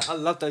I mean? Yeah. Like, I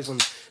love those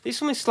ones.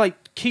 It's almost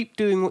like keep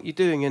doing what you're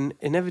doing, and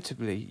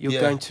inevitably you're Yeah.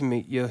 going to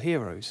meet your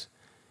heroes.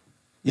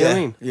 You know what I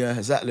mean? Yeah,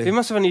 exactly. It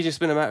must have only just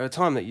been a matter of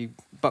time that you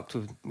bucked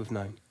with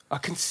Known. I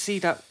can see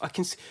that. I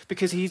can see,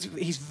 because he's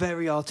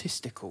very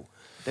artistical.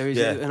 There is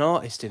Yeah. an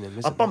artist in him. I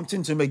Isn't bumped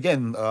into him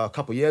again a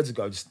couple of years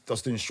ago.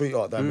 Just doing street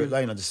art down Brick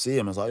Lane. I just see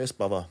him. I was like, "Yes,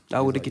 brother."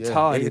 Oh, with He was the like,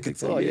 guitar, Yeah, you the could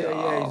guitar. see- Yeah,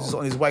 yeah. He's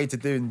on his way to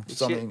doing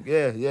something.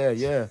 Yeah. there?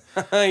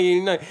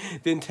 You know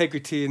the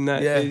integrity in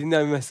that. Yeah. There's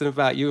no messing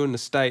about. You're on the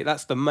stage.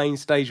 That's the main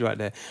stage right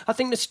there. I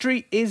think the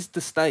street is the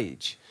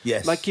stage.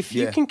 Yes, Like if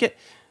you yeah. can get,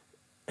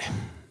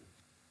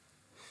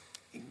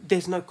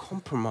 there's no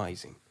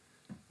compromising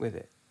with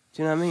it.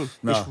 Do you know what I mean?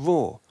 No. It's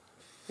raw.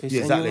 It's,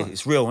 Yeah, and exactly. you're-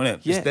 It's real, isn't it?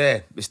 Yeah. It's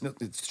there. It's not,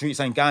 the streets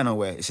ain't going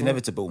nowhere. It's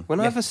inevitable. When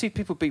I Yeah. ever see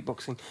people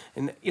beatboxing,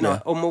 and you know,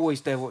 Yeah. I'm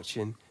always there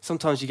watching.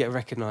 Sometimes you get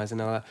recognised,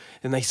 and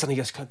they suddenly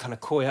just kind of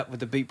coy up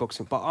with the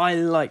beatboxing. But I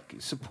like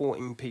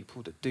supporting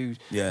people that do.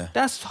 Yeah.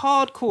 That's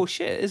hardcore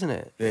shit, isn't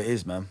it? It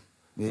is, man.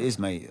 It is,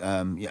 mate.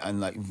 Yeah, and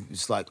like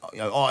it's like, you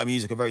know, art and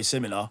music are very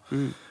similar,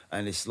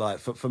 and it's like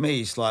for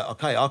me, it's like,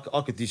 okay,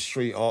 I could do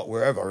street art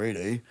wherever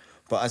really,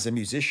 but as a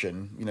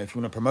musician, you know, if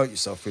you want to promote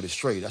yourself through the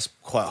street, that's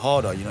quite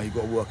harder. You know, you've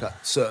got to work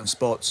at certain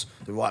spots,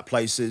 the right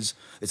places.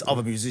 There's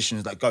other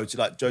musicians that go to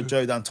like Joe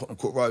down Tottenham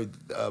Court Road,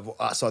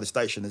 outside the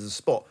station. There's a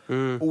spot.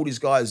 All these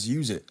guys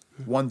use it.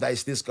 One day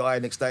it's this guy,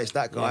 next day it's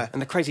that guy.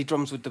 And the crazy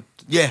drums with the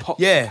Yeah, pop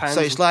yeah. pans. So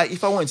it's like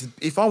if I wanted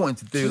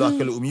to do like a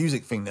little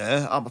music thing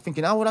there, I'm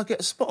thinking, how would I get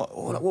a spot?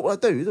 Or like, what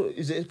would I do?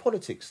 Is it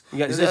politics?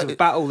 Yeah, Is there's there- a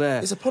battle there.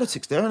 There's a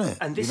politics there, isn't it?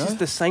 And this You know? is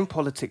the same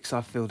politics I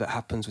feel that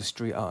happens with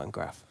street art and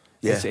graph.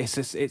 Yeah.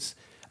 It's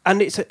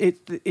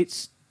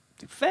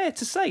fair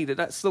to say that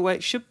that's the way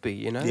it should be.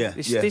 You know. Yeah,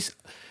 This, yeah.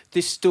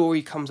 this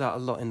story comes out a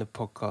lot in the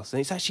podcast, and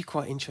it's actually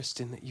quite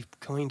interesting that you've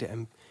coined it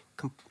and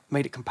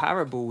made it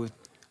comparable with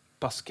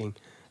busking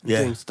and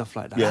Yeah. doing stuff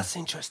like that. Yeah. That's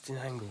an interesting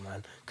angle,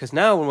 man. Because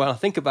now when I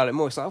think about it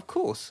more, it's like, of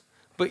course,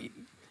 but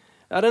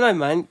I don't know,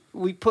 man.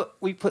 We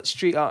put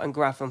street art and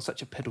graph on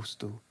such a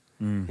pedestal,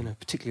 you know,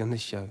 particularly on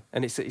this show,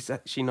 and it's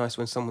actually nice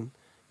when someone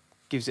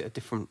gives it a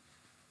different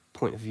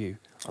point of view.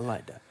 I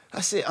like that.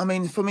 That's it. I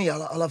mean, for me, I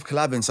love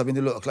collabing. So I've been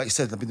doing a lot of, like you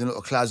said, I've been doing a lot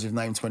of collabs with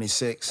Name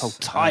 26. Hold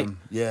tight.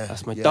 Yeah.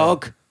 That's my yeah.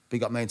 dog.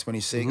 Big up Name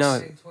 26.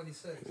 No.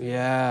 26.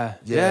 Yeah,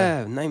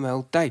 Yeah. name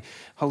all day.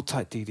 Hold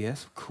tight,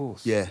 DDS, of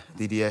course. Yeah,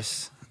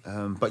 DDS.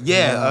 But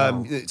yeah,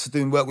 it's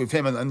doing work with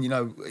him, and you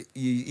know,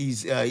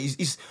 he's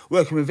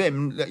working with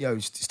him. You know,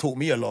 he's taught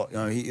me a lot. You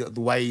know,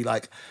 the way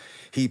like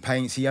he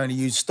paints, he only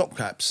used stop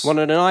caps. One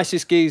of the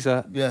nicest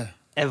geezer Yeah,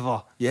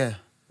 ever. yeah,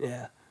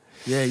 Yeah.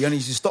 yeah. He only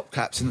uses stop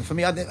caps, and for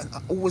me, I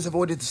always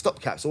avoided the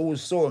stop caps. I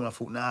always saw him, and I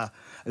thought, nah.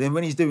 And then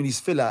when he's doing his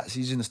fill outs,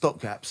 he's using the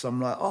stop caps.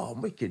 I'm like, oh,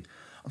 I'm wicked.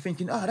 I'm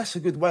thinking, oh, that's a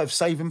good way of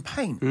saving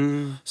paint.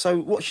 So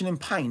watching him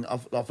paint,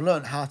 I've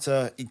learned how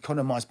to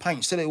economise paint.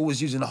 Instead of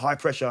always using a high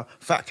pressure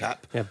fat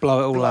cap. Yeah,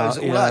 blow it all blows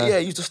out. it all out. Yeah,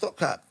 use the stock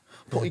cap.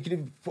 You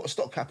can put a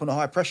stock cap on a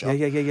high pressure.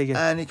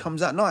 Yeah. And it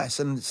comes out nice.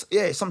 And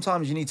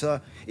sometimes you need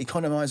to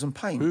economise on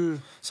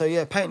paint. So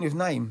yeah, painting with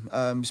name,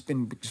 it's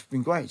been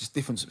great. Just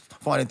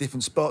finding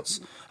different spots.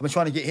 I've been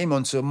trying to get him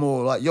onto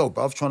more like,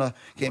 bruv, trying to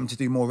get him to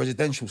do more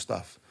residential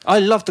stuff. I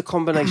love the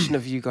combination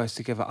of you guys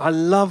together. I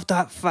love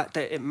that fact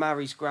that it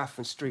marries graph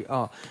and street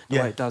art the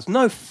way it does.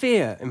 No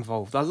fear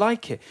involved. I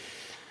like it.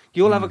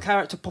 You'll have a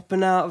character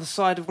popping out of the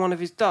side of one of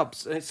his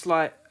dubs. And it's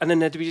like, and then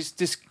there'd be just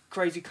this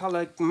crazy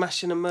colour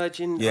mashing and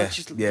merging. You know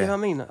what I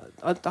mean?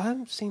 I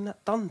haven't seen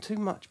that done too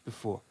much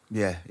before.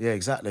 Yeah,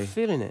 exactly.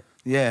 Feeling it.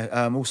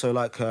 Yeah, also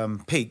like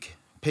Peak,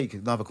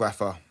 another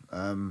grapher.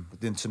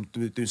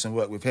 Doing some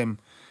work with him.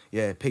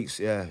 Yeah, Peak's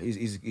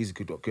he's a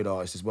good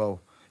artist as well.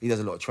 He does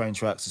a lot of train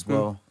tracks as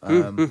well.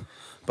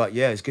 But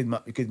yeah, it's good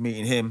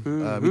meeting him.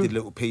 We did a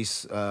little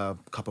piece a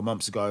couple of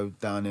months ago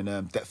down in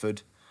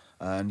Deptford,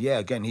 and yeah,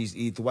 again,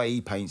 the way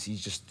he paints, he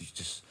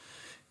just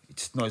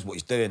knows what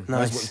he's doing. Nice.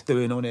 Knows what he's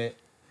doing on it.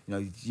 You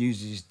know, he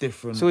uses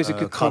different. It's always a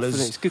good colours,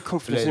 confidence. It's good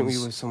confidence blends.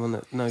 isn't it, with someone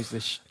that knows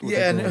this.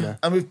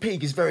 And with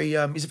Peak, he's he's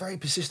a very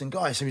persistent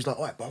guy. So he's like,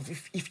 all right, bruv,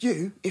 if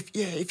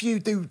you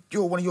do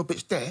one of your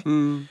bits there,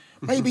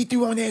 maybe do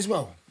one there as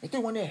well.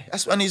 Do one there.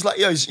 And he's like,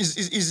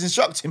 he's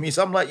instructing me.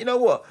 So I'm like, you know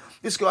what?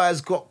 This guy,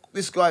 as well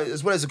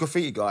as a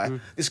graffiti guy,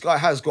 this guy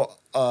has got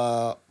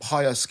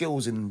higher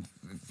skills in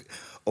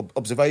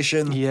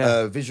observation,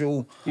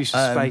 visual, use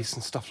of space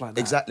and stuff like that.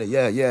 Exactly.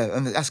 Yeah,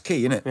 and that's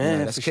key, isn't it? Yeah,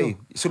 that's for key. sure.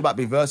 It's all about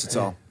being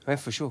versatile. Yeah,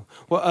 for sure.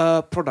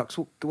 What products?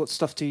 What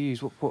stuff do you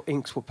use? What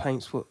inks? What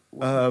paints? What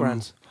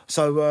brands?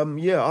 So I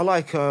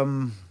like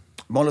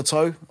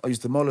Molotow. I use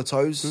the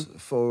Molotows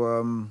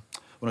for when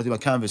I do my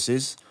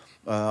canvases.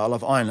 I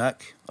love iron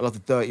lac. I love the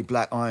dirty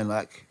black iron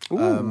lac.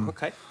 Ooh,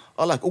 okay.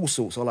 I like all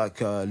sorts. I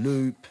like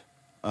Loop.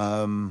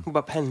 What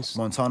about pens?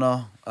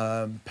 Montana.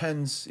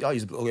 Pens. I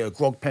use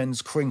grog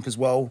pens, Crink as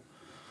well.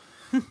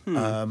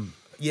 I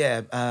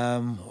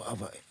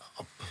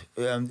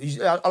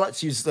like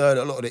to use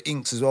a lot of the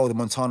inks as well, the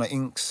Montana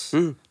inks,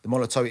 the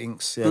Molotow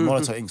inks. Yeah,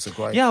 Molotow inks are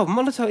great. Yeah,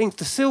 Molotow inks,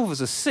 the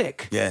silvers are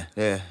sick. Yeah.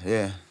 They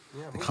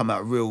come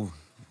out real,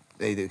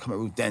 they come out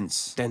real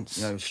dense. You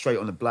know, straight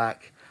on the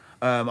black.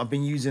 I've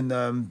been using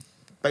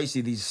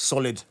basically these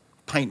solid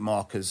paint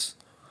markers.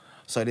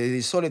 So they're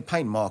these solid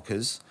paint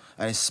markers,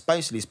 and it's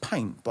basically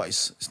paint, but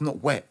it's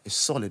not wet, it's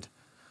solid.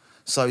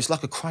 So it's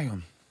like a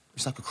crayon.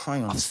 It's like a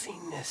crayon. I've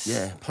seen this.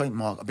 Yeah, paint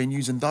mark. I've been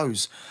using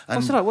those. And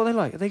what's it like? What are they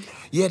like? Are they...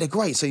 Yeah, they're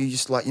great. So you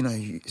just like,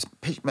 imagine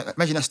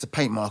that's the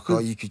paint marker.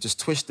 You could just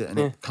twist it and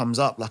it comes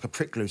up like a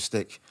prick glue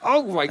stick.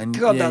 Oh my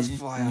God, that's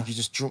fire. You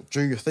just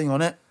drew your thing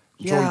on it.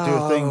 Do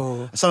a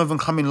thing. Some of them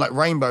come in like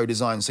rainbow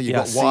designs. So you've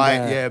got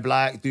white,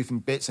 black,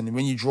 different bits. And then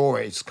when you draw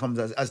it, it just comes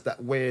as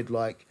that weird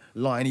like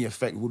liney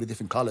effect with all the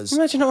different colours.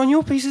 Imagine it on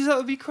your pieces. That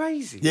would be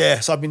crazy.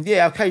 Yeah, so I've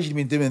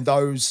occasionally been doing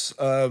those.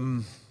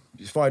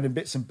 Just finding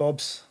bits and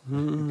bobs.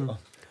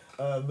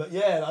 But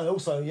yeah, and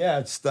also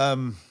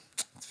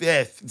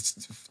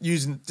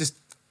just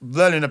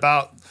learning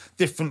about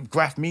different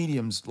graph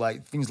mediums,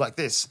 like things like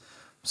this.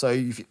 So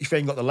if you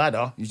ain't got the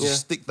ladder, you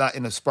just stick that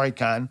in a spray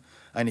can,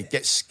 and it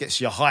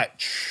gets your height,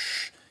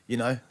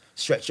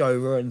 stretch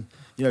over and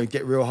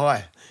get real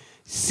high.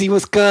 See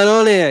what's going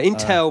on here,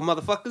 Intel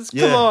motherfuckers.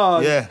 Come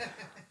on. Yeah,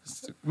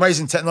 it's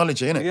amazing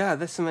technology, isn't it? Yeah,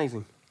 that's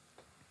amazing.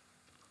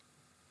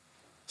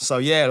 So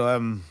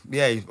again,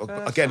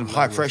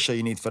 high pressure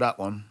you need for that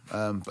one.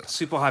 But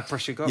super high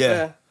pressure got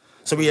there.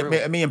 So me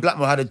and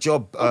Blackmore had a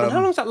job. How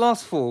long does that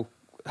last for?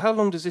 How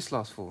long does this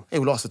last for? It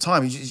will last for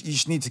time. You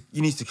just need to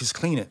just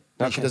clean it.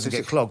 Make sure it doesn't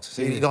get clogged.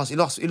 So it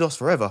lasts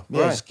forever.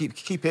 Yeah, just keep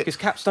it. Because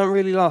caps don't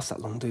really last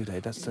that long, do they?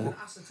 That's the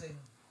Acetone.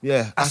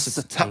 Yeah,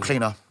 acetone. Cap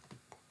cleaner.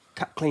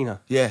 Cap cleaner.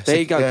 Yeah. There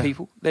you go,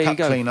 people. There you go.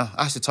 Cap cleaner,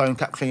 acetone,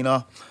 cap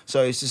cleaner.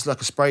 So it's just like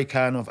a spray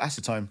can of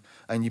acetone,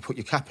 and you put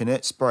your cap in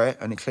it, spray it,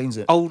 and it cleans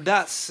it. Oh,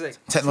 that's sick.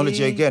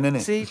 Technology again, isn't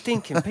it? See,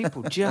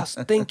 people just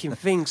thinking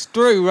things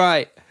through,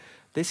 right?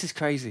 This is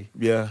crazy.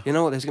 Yeah. You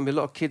know what? There's going to be a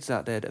lot of kids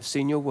out there that have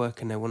seen your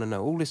work and they want to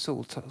know all this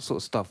sort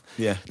of stuff.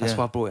 Yeah. That's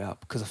why I brought it up,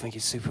 because I think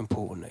it's super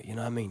important. You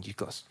know what I mean? You've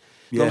got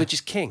knowledge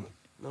is king.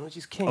 Knowledge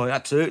is king. Oh,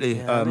 absolutely.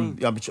 You know what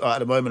I mean? At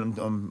the moment,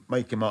 I'm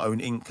making my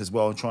own ink as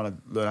well. I'm trying to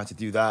learn how to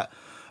do that.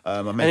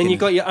 And then you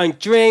got your own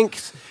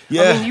drinks.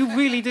 Yeah. I mean, you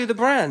really do the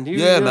brand.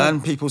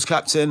 Man. People's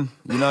Captain.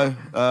 It's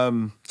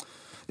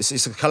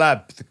a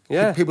collab.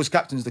 Yeah. People's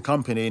Captain's the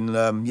company, and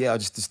I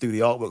just do the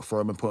artwork for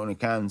them and put it on the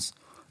cans.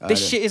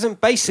 This shit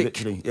isn't basic.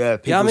 Literally, yeah.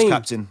 People's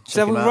Captain.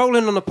 So we're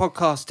rolling on a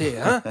podcast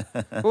here,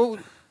 huh? Well,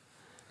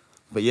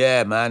 but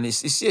yeah, man,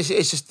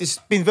 it's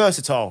been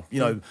versatile.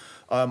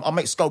 I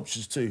make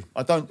sculptures too.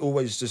 I don't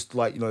always just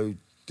like do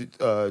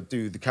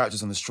the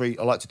characters on the street.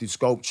 I like to do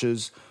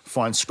sculptures,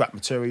 find scrap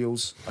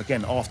materials.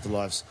 Again,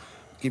 afterlives,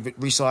 give it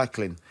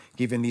recycling,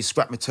 giving these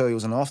scrap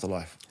materials an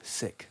afterlife.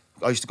 Sick.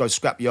 I used to go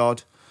scrap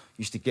yard,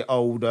 Used to get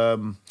old,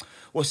 old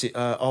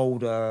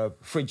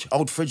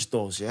fridge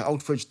doors, yeah,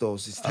 old fridge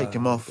doors. Just take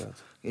them off. God.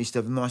 It used to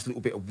have a nice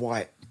little bit of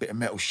white, bit of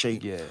metal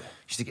sheet. Yeah.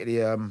 Used to get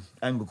the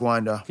angle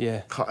grinder,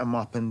 Yeah. cut them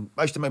up, and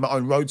I used to make my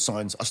own road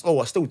signs. I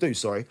still do.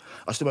 Sorry,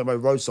 I still make my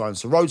own road signs.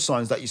 So road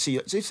signs that you see,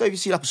 so if you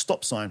see like a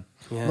stop sign,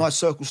 Yeah. nice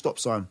circle stop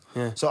sign.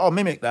 Yeah. So I'll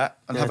mimic that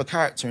and Yeah. have a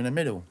character in the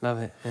middle. Love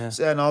it. Yeah.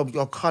 So then I'll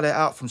cut it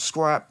out from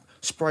scrap,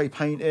 spray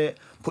paint it,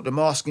 put the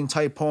masking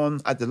tape on,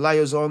 add the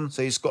layers on.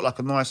 So it's got like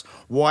a nice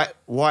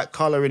white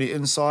colour in the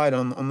inside,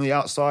 and on the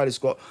outside it's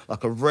got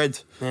like a red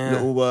Yeah.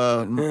 little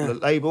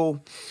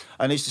label.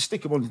 And I used to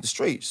stick them on the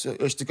streets. So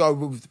I used to go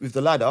with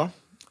the ladder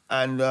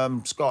and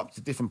just go up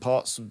to different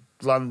parts of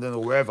London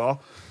or wherever,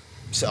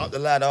 set up the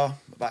ladder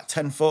about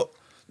 10 foot,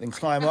 then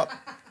climb up.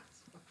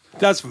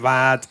 That's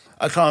mad.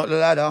 I climb up the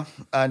ladder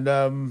and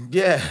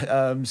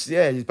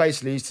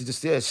basically used to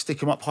just stick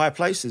them up high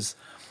places.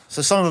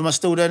 So some of them are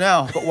still there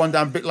now. Got one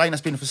down Brick Lane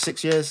that's been there for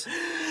 6 years.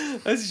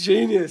 That's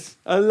genius.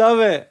 I love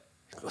it.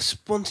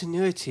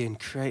 Spontaneity and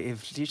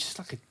creative.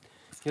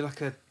 You're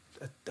like a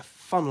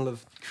funnel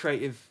of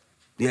creative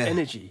Yeah.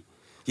 energy.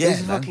 Yeah,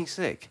 It's man. fucking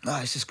sick. No,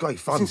 it's just great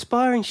It's fun.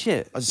 inspiring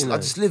shit. I just, you know? I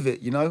just live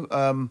it, you know.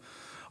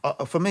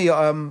 For me,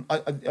 I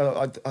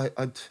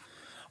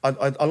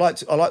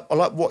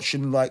like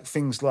watching like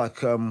things like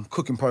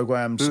cooking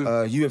programs,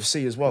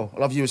 UFC as well. I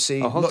love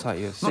UFC. Oh, hold not, tight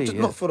UFC, not,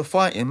 yeah. not for the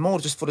fighting, more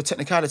just for the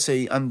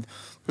technicality and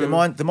the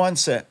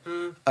mindset.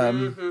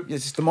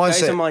 It's just the That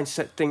is a mindset.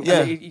 mindset thing.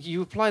 Yeah. And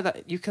you apply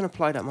that. You can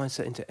apply that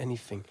mindset into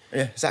anything.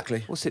 Yeah,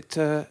 exactly. What's it?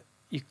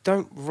 You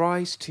don't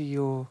rise to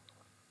your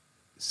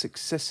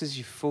successes.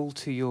 You fall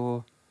to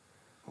your.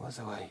 What's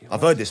the way?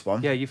 I've heard this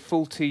one. Yeah, you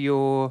fall to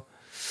your.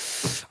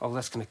 Oh,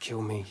 that's gonna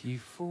kill me. You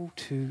fall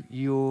to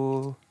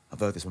your. I've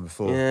heard this one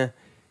before. Yeah.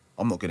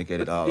 I'm not gonna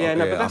get it out. Yeah,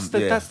 no, but that's the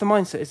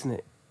mindset, isn't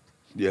it?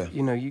 yeah.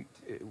 You know, you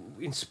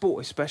in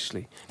sport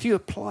especially. If you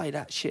apply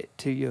that shit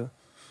to your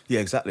Yeah,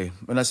 exactly.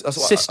 And that's what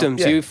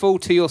systems, you fall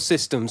to your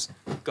systems.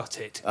 Got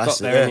it. That's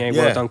Got there. it, Yeah,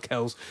 yeah. Well done,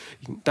 Kells.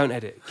 Don't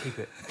edit. Keep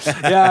it.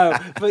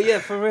 Yeah, but yeah,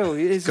 for real,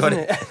 it is, Got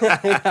isn't it?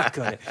 Yeah,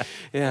 got it.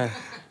 Yeah.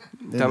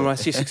 Don't rise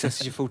to your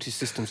successes, you fall to your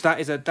systems. That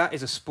is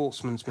a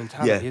sportsman's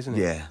mentality, Yeah, isn't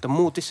it? yeah. The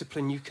more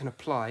discipline you can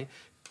apply,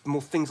 the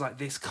more things like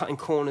this, cutting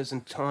corners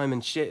and time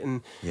and shit,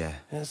 and Yeah.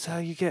 that's how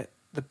you get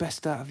the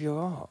best out of your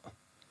art.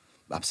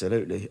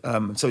 Absolutely.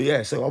 So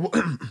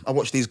I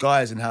watch these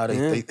guys and how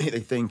they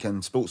think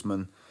and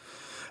sportsmen,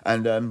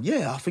 and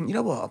I think, you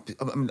know what,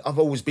 I've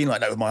always been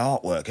like that with my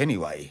artwork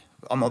anyway.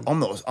 I'm not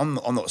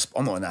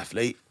an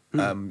athlete.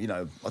 You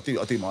know, I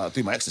do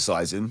my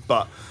exercising,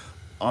 but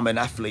I'm an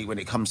athlete when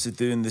it comes to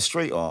doing the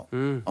street art.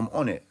 I'm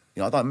on it.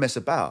 You know, I don't mess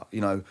about.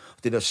 You know, I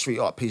did a street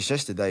art piece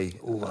yesterday.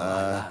 Ooh, I like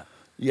that.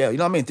 Yeah, you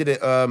know what I mean. Did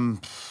it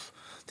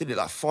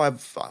like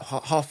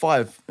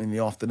 5:30 in the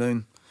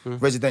afternoon.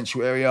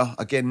 Residential area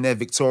again near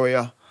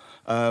Victoria.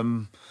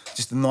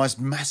 Just a nice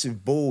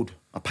massive board.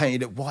 I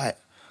painted it white.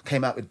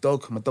 Came out with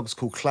dog. My dog's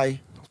called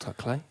Clay. What's that,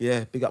 Clay?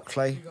 Yeah, big up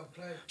Clay.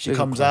 She Big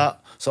up comes Clay.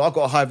 out. So I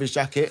got a high vis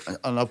jacket,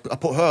 and I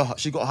put her.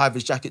 She got a high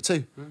vis jacket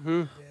too.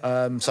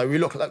 So we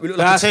look like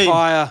That's a team.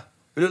 fire.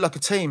 We look like a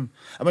team.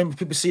 And when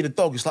people see the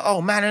dog, it's like,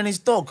 oh, man and his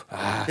dog.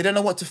 They don't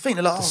know what to think.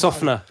 They're like, The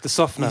oh,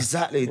 softener.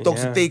 Exactly.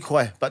 Dog's Yeah. a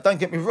decoy. But don't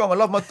get me wrong, I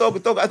love my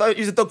dog. I don't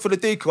use a dog for the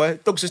decoy.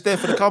 Dog's just there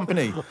for the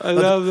company. I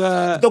love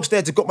that. The dog's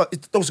there to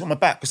the dog's got my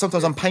back. Because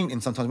sometimes I'm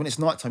painting. Sometimes when it's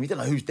night time, you don't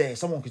know who's there.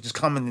 Someone could just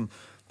come in and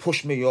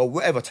push me or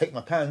whatever, take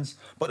my pans.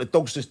 But the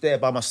dog's just there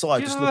by my side,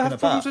 Do you just ever looking have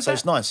problems about. with So that?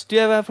 it's nice. Do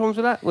you ever have problems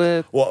with that?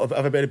 Where What, have I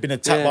ever been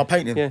attacked Yeah, while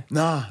painting? yeah.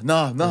 No.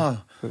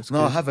 That's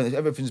No, I good. haven't.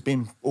 Everything's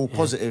been all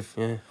positive.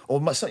 yeah.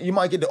 Or you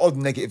might get the odd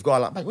negative guy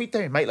like, mate, what you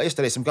doing, mate? Like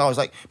yesterday, some guy was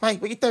like,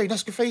 mate, what you doing?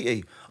 That's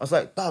graffiti. I was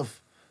like, bruv,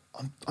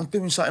 I'm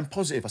doing something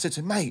positive. I said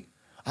to him, mate,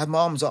 I had my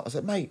arms up. I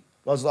said, mate.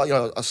 I was like,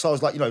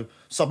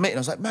 submitting. I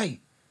was like,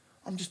 mate,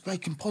 I'm just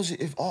making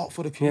positive art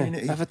for the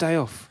community. have a day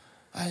off.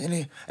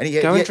 And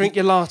Go and drink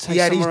your latte He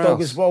had his somewhere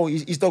dog else. as well.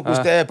 His dog was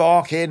there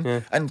barking, Yeah.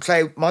 and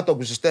Clay, my dog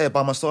was just there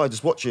by my side,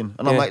 just watching.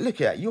 And I'm Yeah. like, look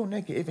at that, you're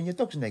negative and your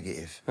dog's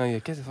negative. Oh yeah,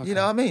 get the fuck You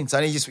know out. what I mean? So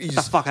then he just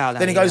the fuck out of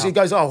Then he there,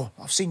 goes, yeah. oh,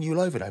 I've seen you all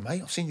over though,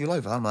 mate. I've seen you all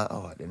over. I'm like,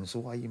 all right then. So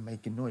why are you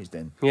making noise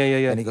then? Yeah.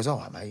 And he goes, all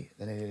right, mate.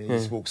 Then he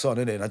just walks on,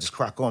 innit? And I just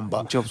crack on.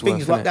 But Job's things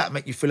worth, like innit? that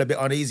make you feel a bit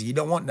uneasy. You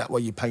don't want that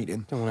while you're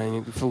painting. Don't want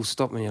any full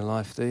stop in your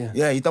life, do you?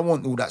 Yeah, you don't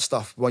want all that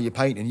stuff while you're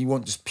painting. You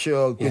want just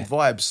pure good Yeah.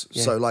 vibes.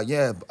 Yeah. So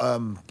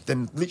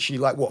then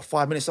literally like what,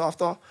 5 minutes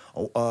after,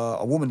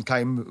 a woman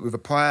came with a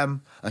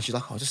pram and she's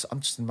like, oh, I'm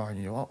just admiring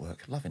your artwork,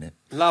 loving it.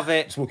 Love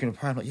it. Just walking with a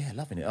pram, like, yeah,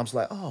 loving it. I was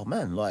like, oh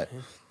man, like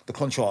the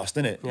contrast,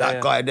 innit? Yeah, That yeah.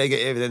 guy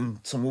negative,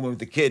 then some woman with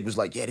the kid was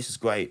like, yeah, this is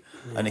great.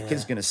 And the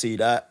kid's gonna see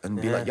that and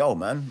be Yeah. like, yo,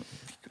 man, And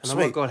oh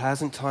my sweet. God,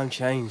 hasn't time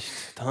changed?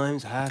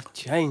 Times have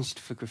changed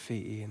for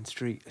graffiti and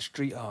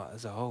street art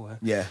as a whole. Eh?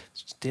 Yeah.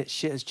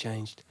 Shit has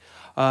changed.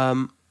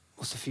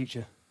 What's the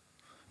future?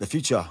 The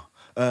future.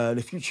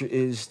 The future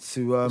is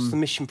to What's the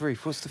mission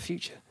brief? What's the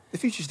future? the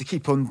future is to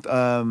keep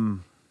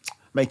on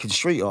making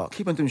street art,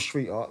 keep on doing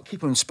street art,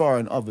 keep on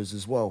inspiring others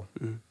as well.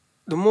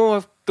 The more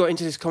I've got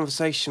into this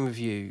conversation with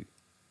you,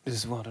 this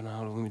is why I don't know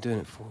how long we've been doing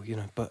it for, you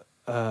know, but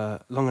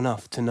long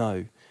enough to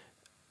know,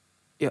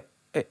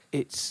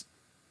 it's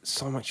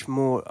so much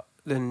more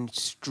than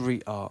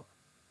street art.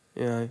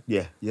 You know,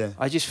 Yeah.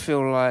 I just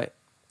feel like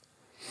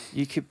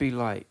you could be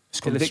like It's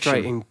conviction.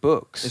 illustrating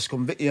books. It's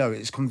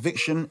it's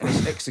conviction and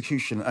it's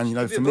execution.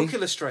 And for me,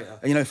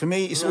 illustrator. for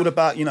me, it's all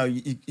about you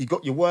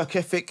got your work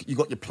ethic, you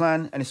got your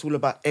plan, and it's all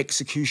about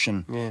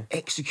execution. Yeah.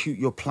 Execute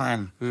your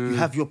plan. You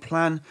have your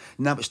plan.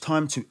 Now it's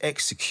time to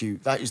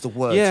execute. That is the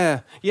word.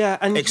 Yeah,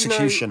 and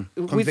Execution,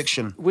 you know,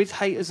 conviction. with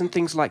haters and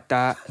things like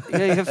that.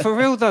 Yeah, for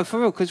real,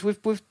 because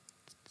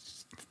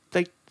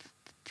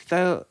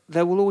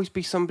there will always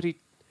be somebody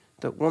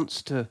that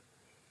wants to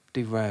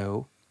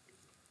derail.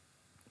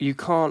 You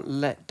can't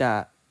let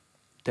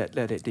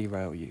let it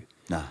derail you.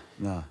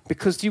 No.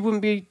 Because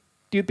you'd be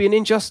an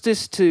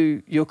injustice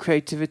to your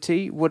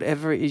creativity,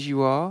 whatever it is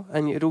you are,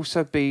 and it'd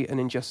also be an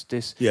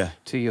injustice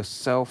to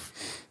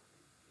yourself.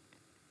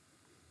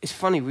 It's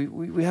funny,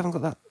 we haven't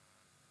got that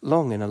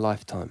long in a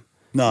lifetime.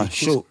 No, you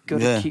sure.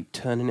 Got to keep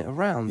turning it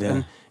around,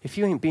 and if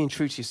you ain't being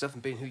true to yourself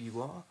and being who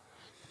you are,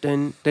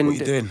 then What are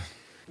you doing?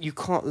 You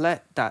can't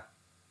let that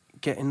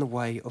get in the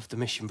way of the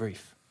mission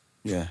brief.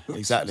 Yeah,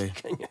 exactly.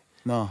 Can you?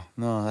 No,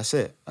 that's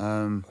it.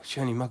 You're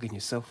only mugging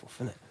yourself off,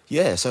 isn't it?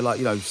 Yeah, so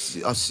like I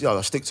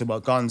stick to my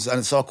guns,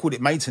 and so I called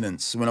it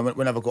maintenance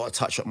whenever I got to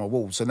touch up my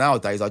walls. So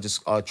nowadays I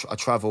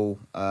travel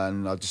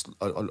and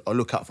I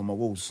look out for my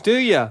walls. Do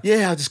you?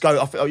 Yeah, I just go.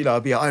 I'll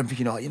be at home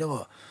thinking, you know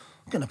what,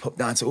 I'm gonna pop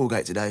down to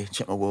Aldgate today,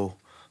 check my wall.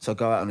 So I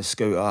go out on a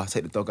scooter,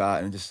 take the dog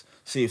out, and just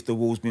see if the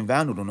wall's been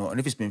vandaled or not. And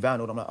if it's been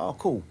vandaled, I'm like, oh,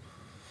 cool.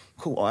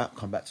 All right,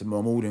 come back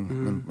tomorrow morning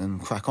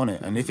and crack on it.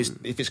 And if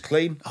it's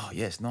clean, oh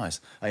yes, nice.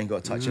 I ain't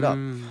got to touch it up.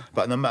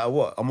 But no matter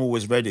what, I'm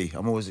always ready.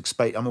 I'm always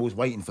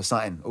waiting for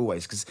something,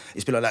 always, because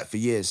it's been like that for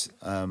years.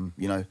 I don't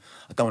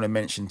want to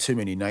mention too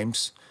many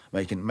names,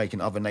 making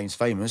other names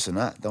famous and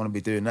that. Don't want to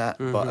be doing that.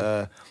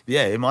 But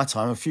in my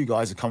time, a few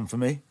guys have come for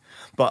me.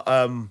 But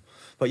there's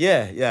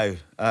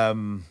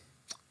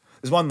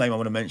one name I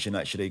want to mention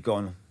actually. Go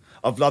on.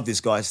 I've loved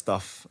this guy's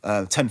stuff.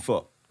 10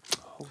 Foot.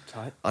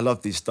 Tight. I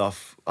love this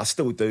stuff. I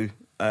still do.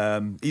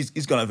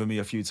 He's gone over me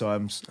a few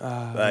times.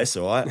 It's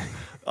all right.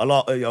 I've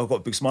got a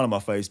big smile on my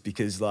face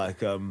because,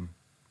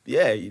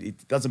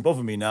 it doesn't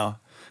bother me now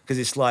because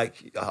it's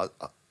like I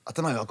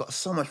don't know. I've got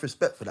so much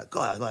respect for that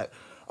guy. Like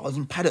I was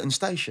in Paddington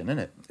Station,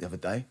 innit, the other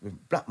day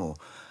with Blackmore,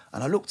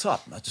 and I looked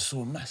up and I just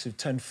saw a massive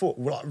 10 foot,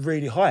 like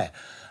really high,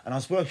 and I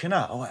was working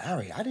out. I went,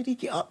 Harry, how did he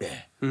get up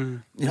there? You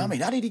know what I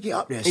mean? How did he get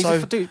up there?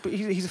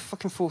 He's a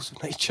fucking force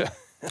of nature.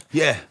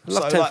 Yeah, we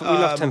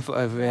love 10 foot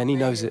over here, and he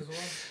knows it.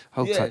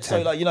 Hold tight,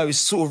 10. So it's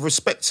sort of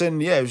respecting.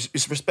 Yeah,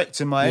 it's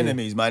respecting my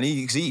enemies, man.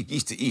 He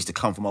used to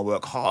come for my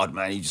work hard,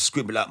 man. He just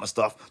scribble out my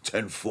stuff,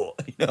 10 foot.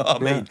 You know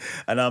what I mean?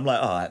 And I'm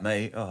like, all right,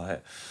 mate, all right.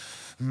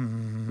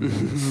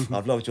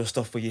 I've loved your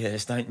stuff for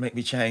years. Don't make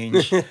me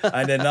change.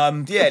 And then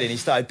then he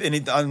started,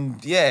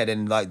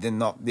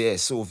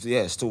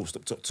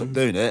 stopped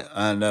doing it.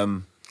 And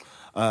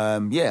I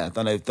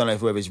don't know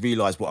if whoever's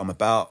realised what I'm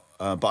about.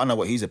 But I know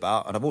what he's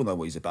about, and I've all know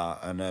what he's about.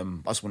 And I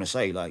just want to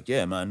say,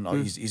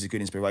 he's a good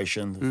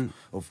inspiration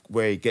of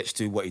where he gets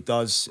to, what he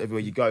does,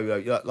 everywhere you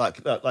go.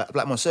 Like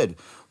Blackmore said,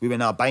 we were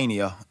in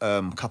Albania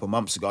a couple of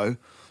months ago,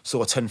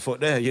 saw a 10 foot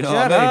there, you know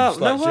what I mean? It's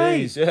like, no way.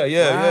 Geez,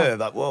 yeah.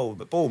 Like, whoa,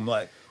 but boom,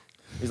 like,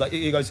 he's like,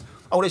 he goes,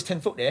 oh, there's 10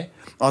 foot there.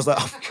 I was like,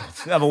 oh, God,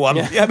 another one.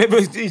 Yeah,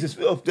 maybe Jesus.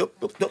 Well,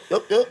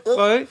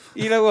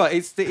 you know what?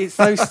 It's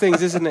those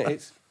things, isn't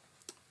it?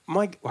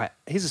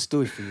 Here's a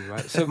story for you,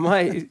 right? So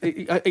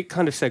it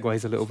kind of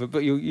segues a little bit,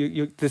 but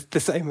you the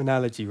same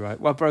analogy, right?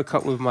 Well, I broke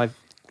up with my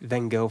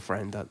then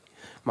girlfriend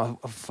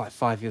of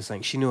 5 years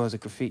saying she knew I was a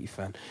graffiti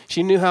fan.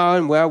 She knew how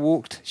and where I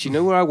walked. She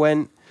knew where I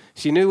went.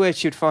 She knew where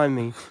she'd find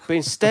me. But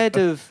instead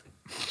of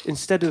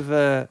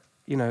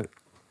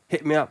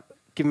hitting me up,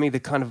 giving me the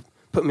kind of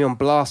put me on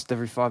blast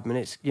every 5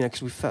 minutes,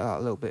 because we felt out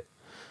a little bit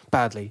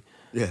badly.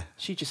 Yeah.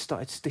 She just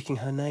started sticking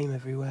her name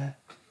everywhere.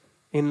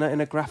 In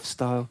a graph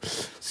style,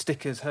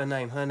 stickers, her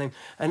name,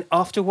 and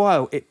after a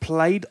while, it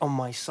played on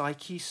my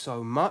psyche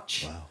so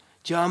much. Wow.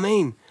 Do you know what I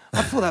mean?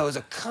 I thought that was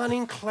a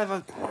cunning,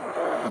 clever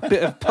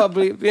bit of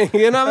public.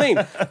 You know what I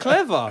mean?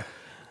 Clever.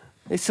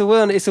 It's a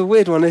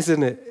weird one,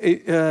 isn't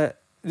it?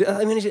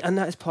 And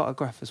that is part of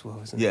graph as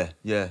well, isn't it?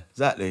 Yeah,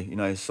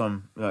 exactly.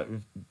 Some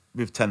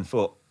with 10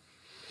 foot.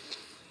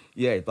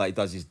 Yeah, but he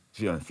does his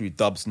a few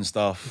dubs and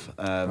stuff.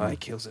 He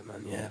kills it,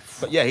 man. Yeah.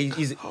 But yeah,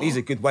 he's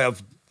a good way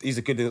of. He's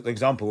a good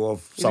example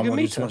of someone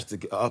who wants to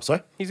get up.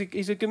 Sorry,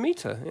 he's a good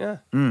meter. Yeah.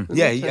 And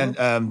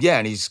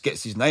he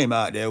gets his name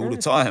out there all the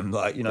time.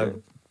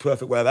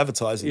 Perfect way of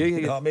advertising. You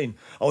know what I mean?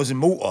 I was in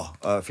Malta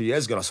a few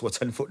years ago. And I saw a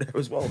 10 foot there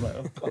as well,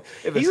 mate.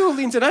 He's all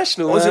the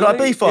international. Was it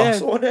Ibiza?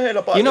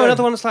 Yeah.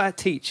 Another one that's like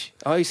Teach.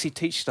 I always see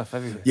Teach stuff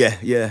everywhere. Yeah.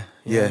 You know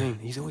what I mean?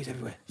 He's always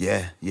everywhere.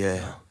 Yeah.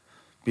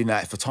 Been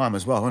at it for time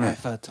as well, hasn't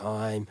it? For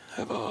time.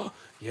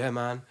 Yeah,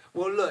 man.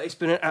 Well, look, it's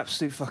been an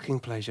absolute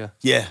fucking pleasure.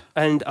 Yeah.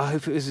 And I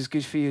hope it was as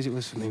good for you as it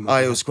was for me,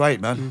 man. It was great,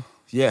 man.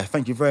 Yeah,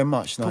 thank you very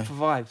much. Proper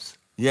vibes.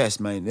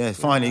 Yes, mate. Yeah,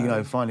 finally,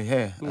 Yeah. finally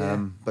here. Yeah.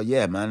 But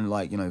yeah, man,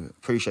 like,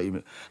 appreciate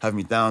you having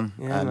me down.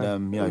 Yeah,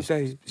 and, man. All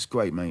day. it's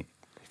great, mate.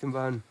 Ethan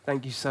Byrne,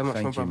 thank you so much,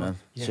 my Thank you, brother. man.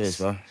 Yes. Cheers,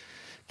 bro.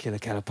 Killer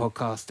Keller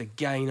podcast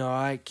again, all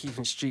right?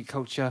 Keeping street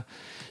culture.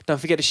 Don't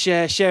forget to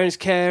share. Sharing is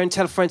care. And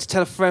tell a friend to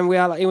tell a friend. We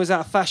are like it was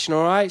out of fashion,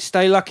 all right?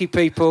 Stay lucky,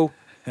 people.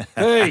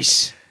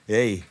 Peace.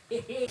 Hey.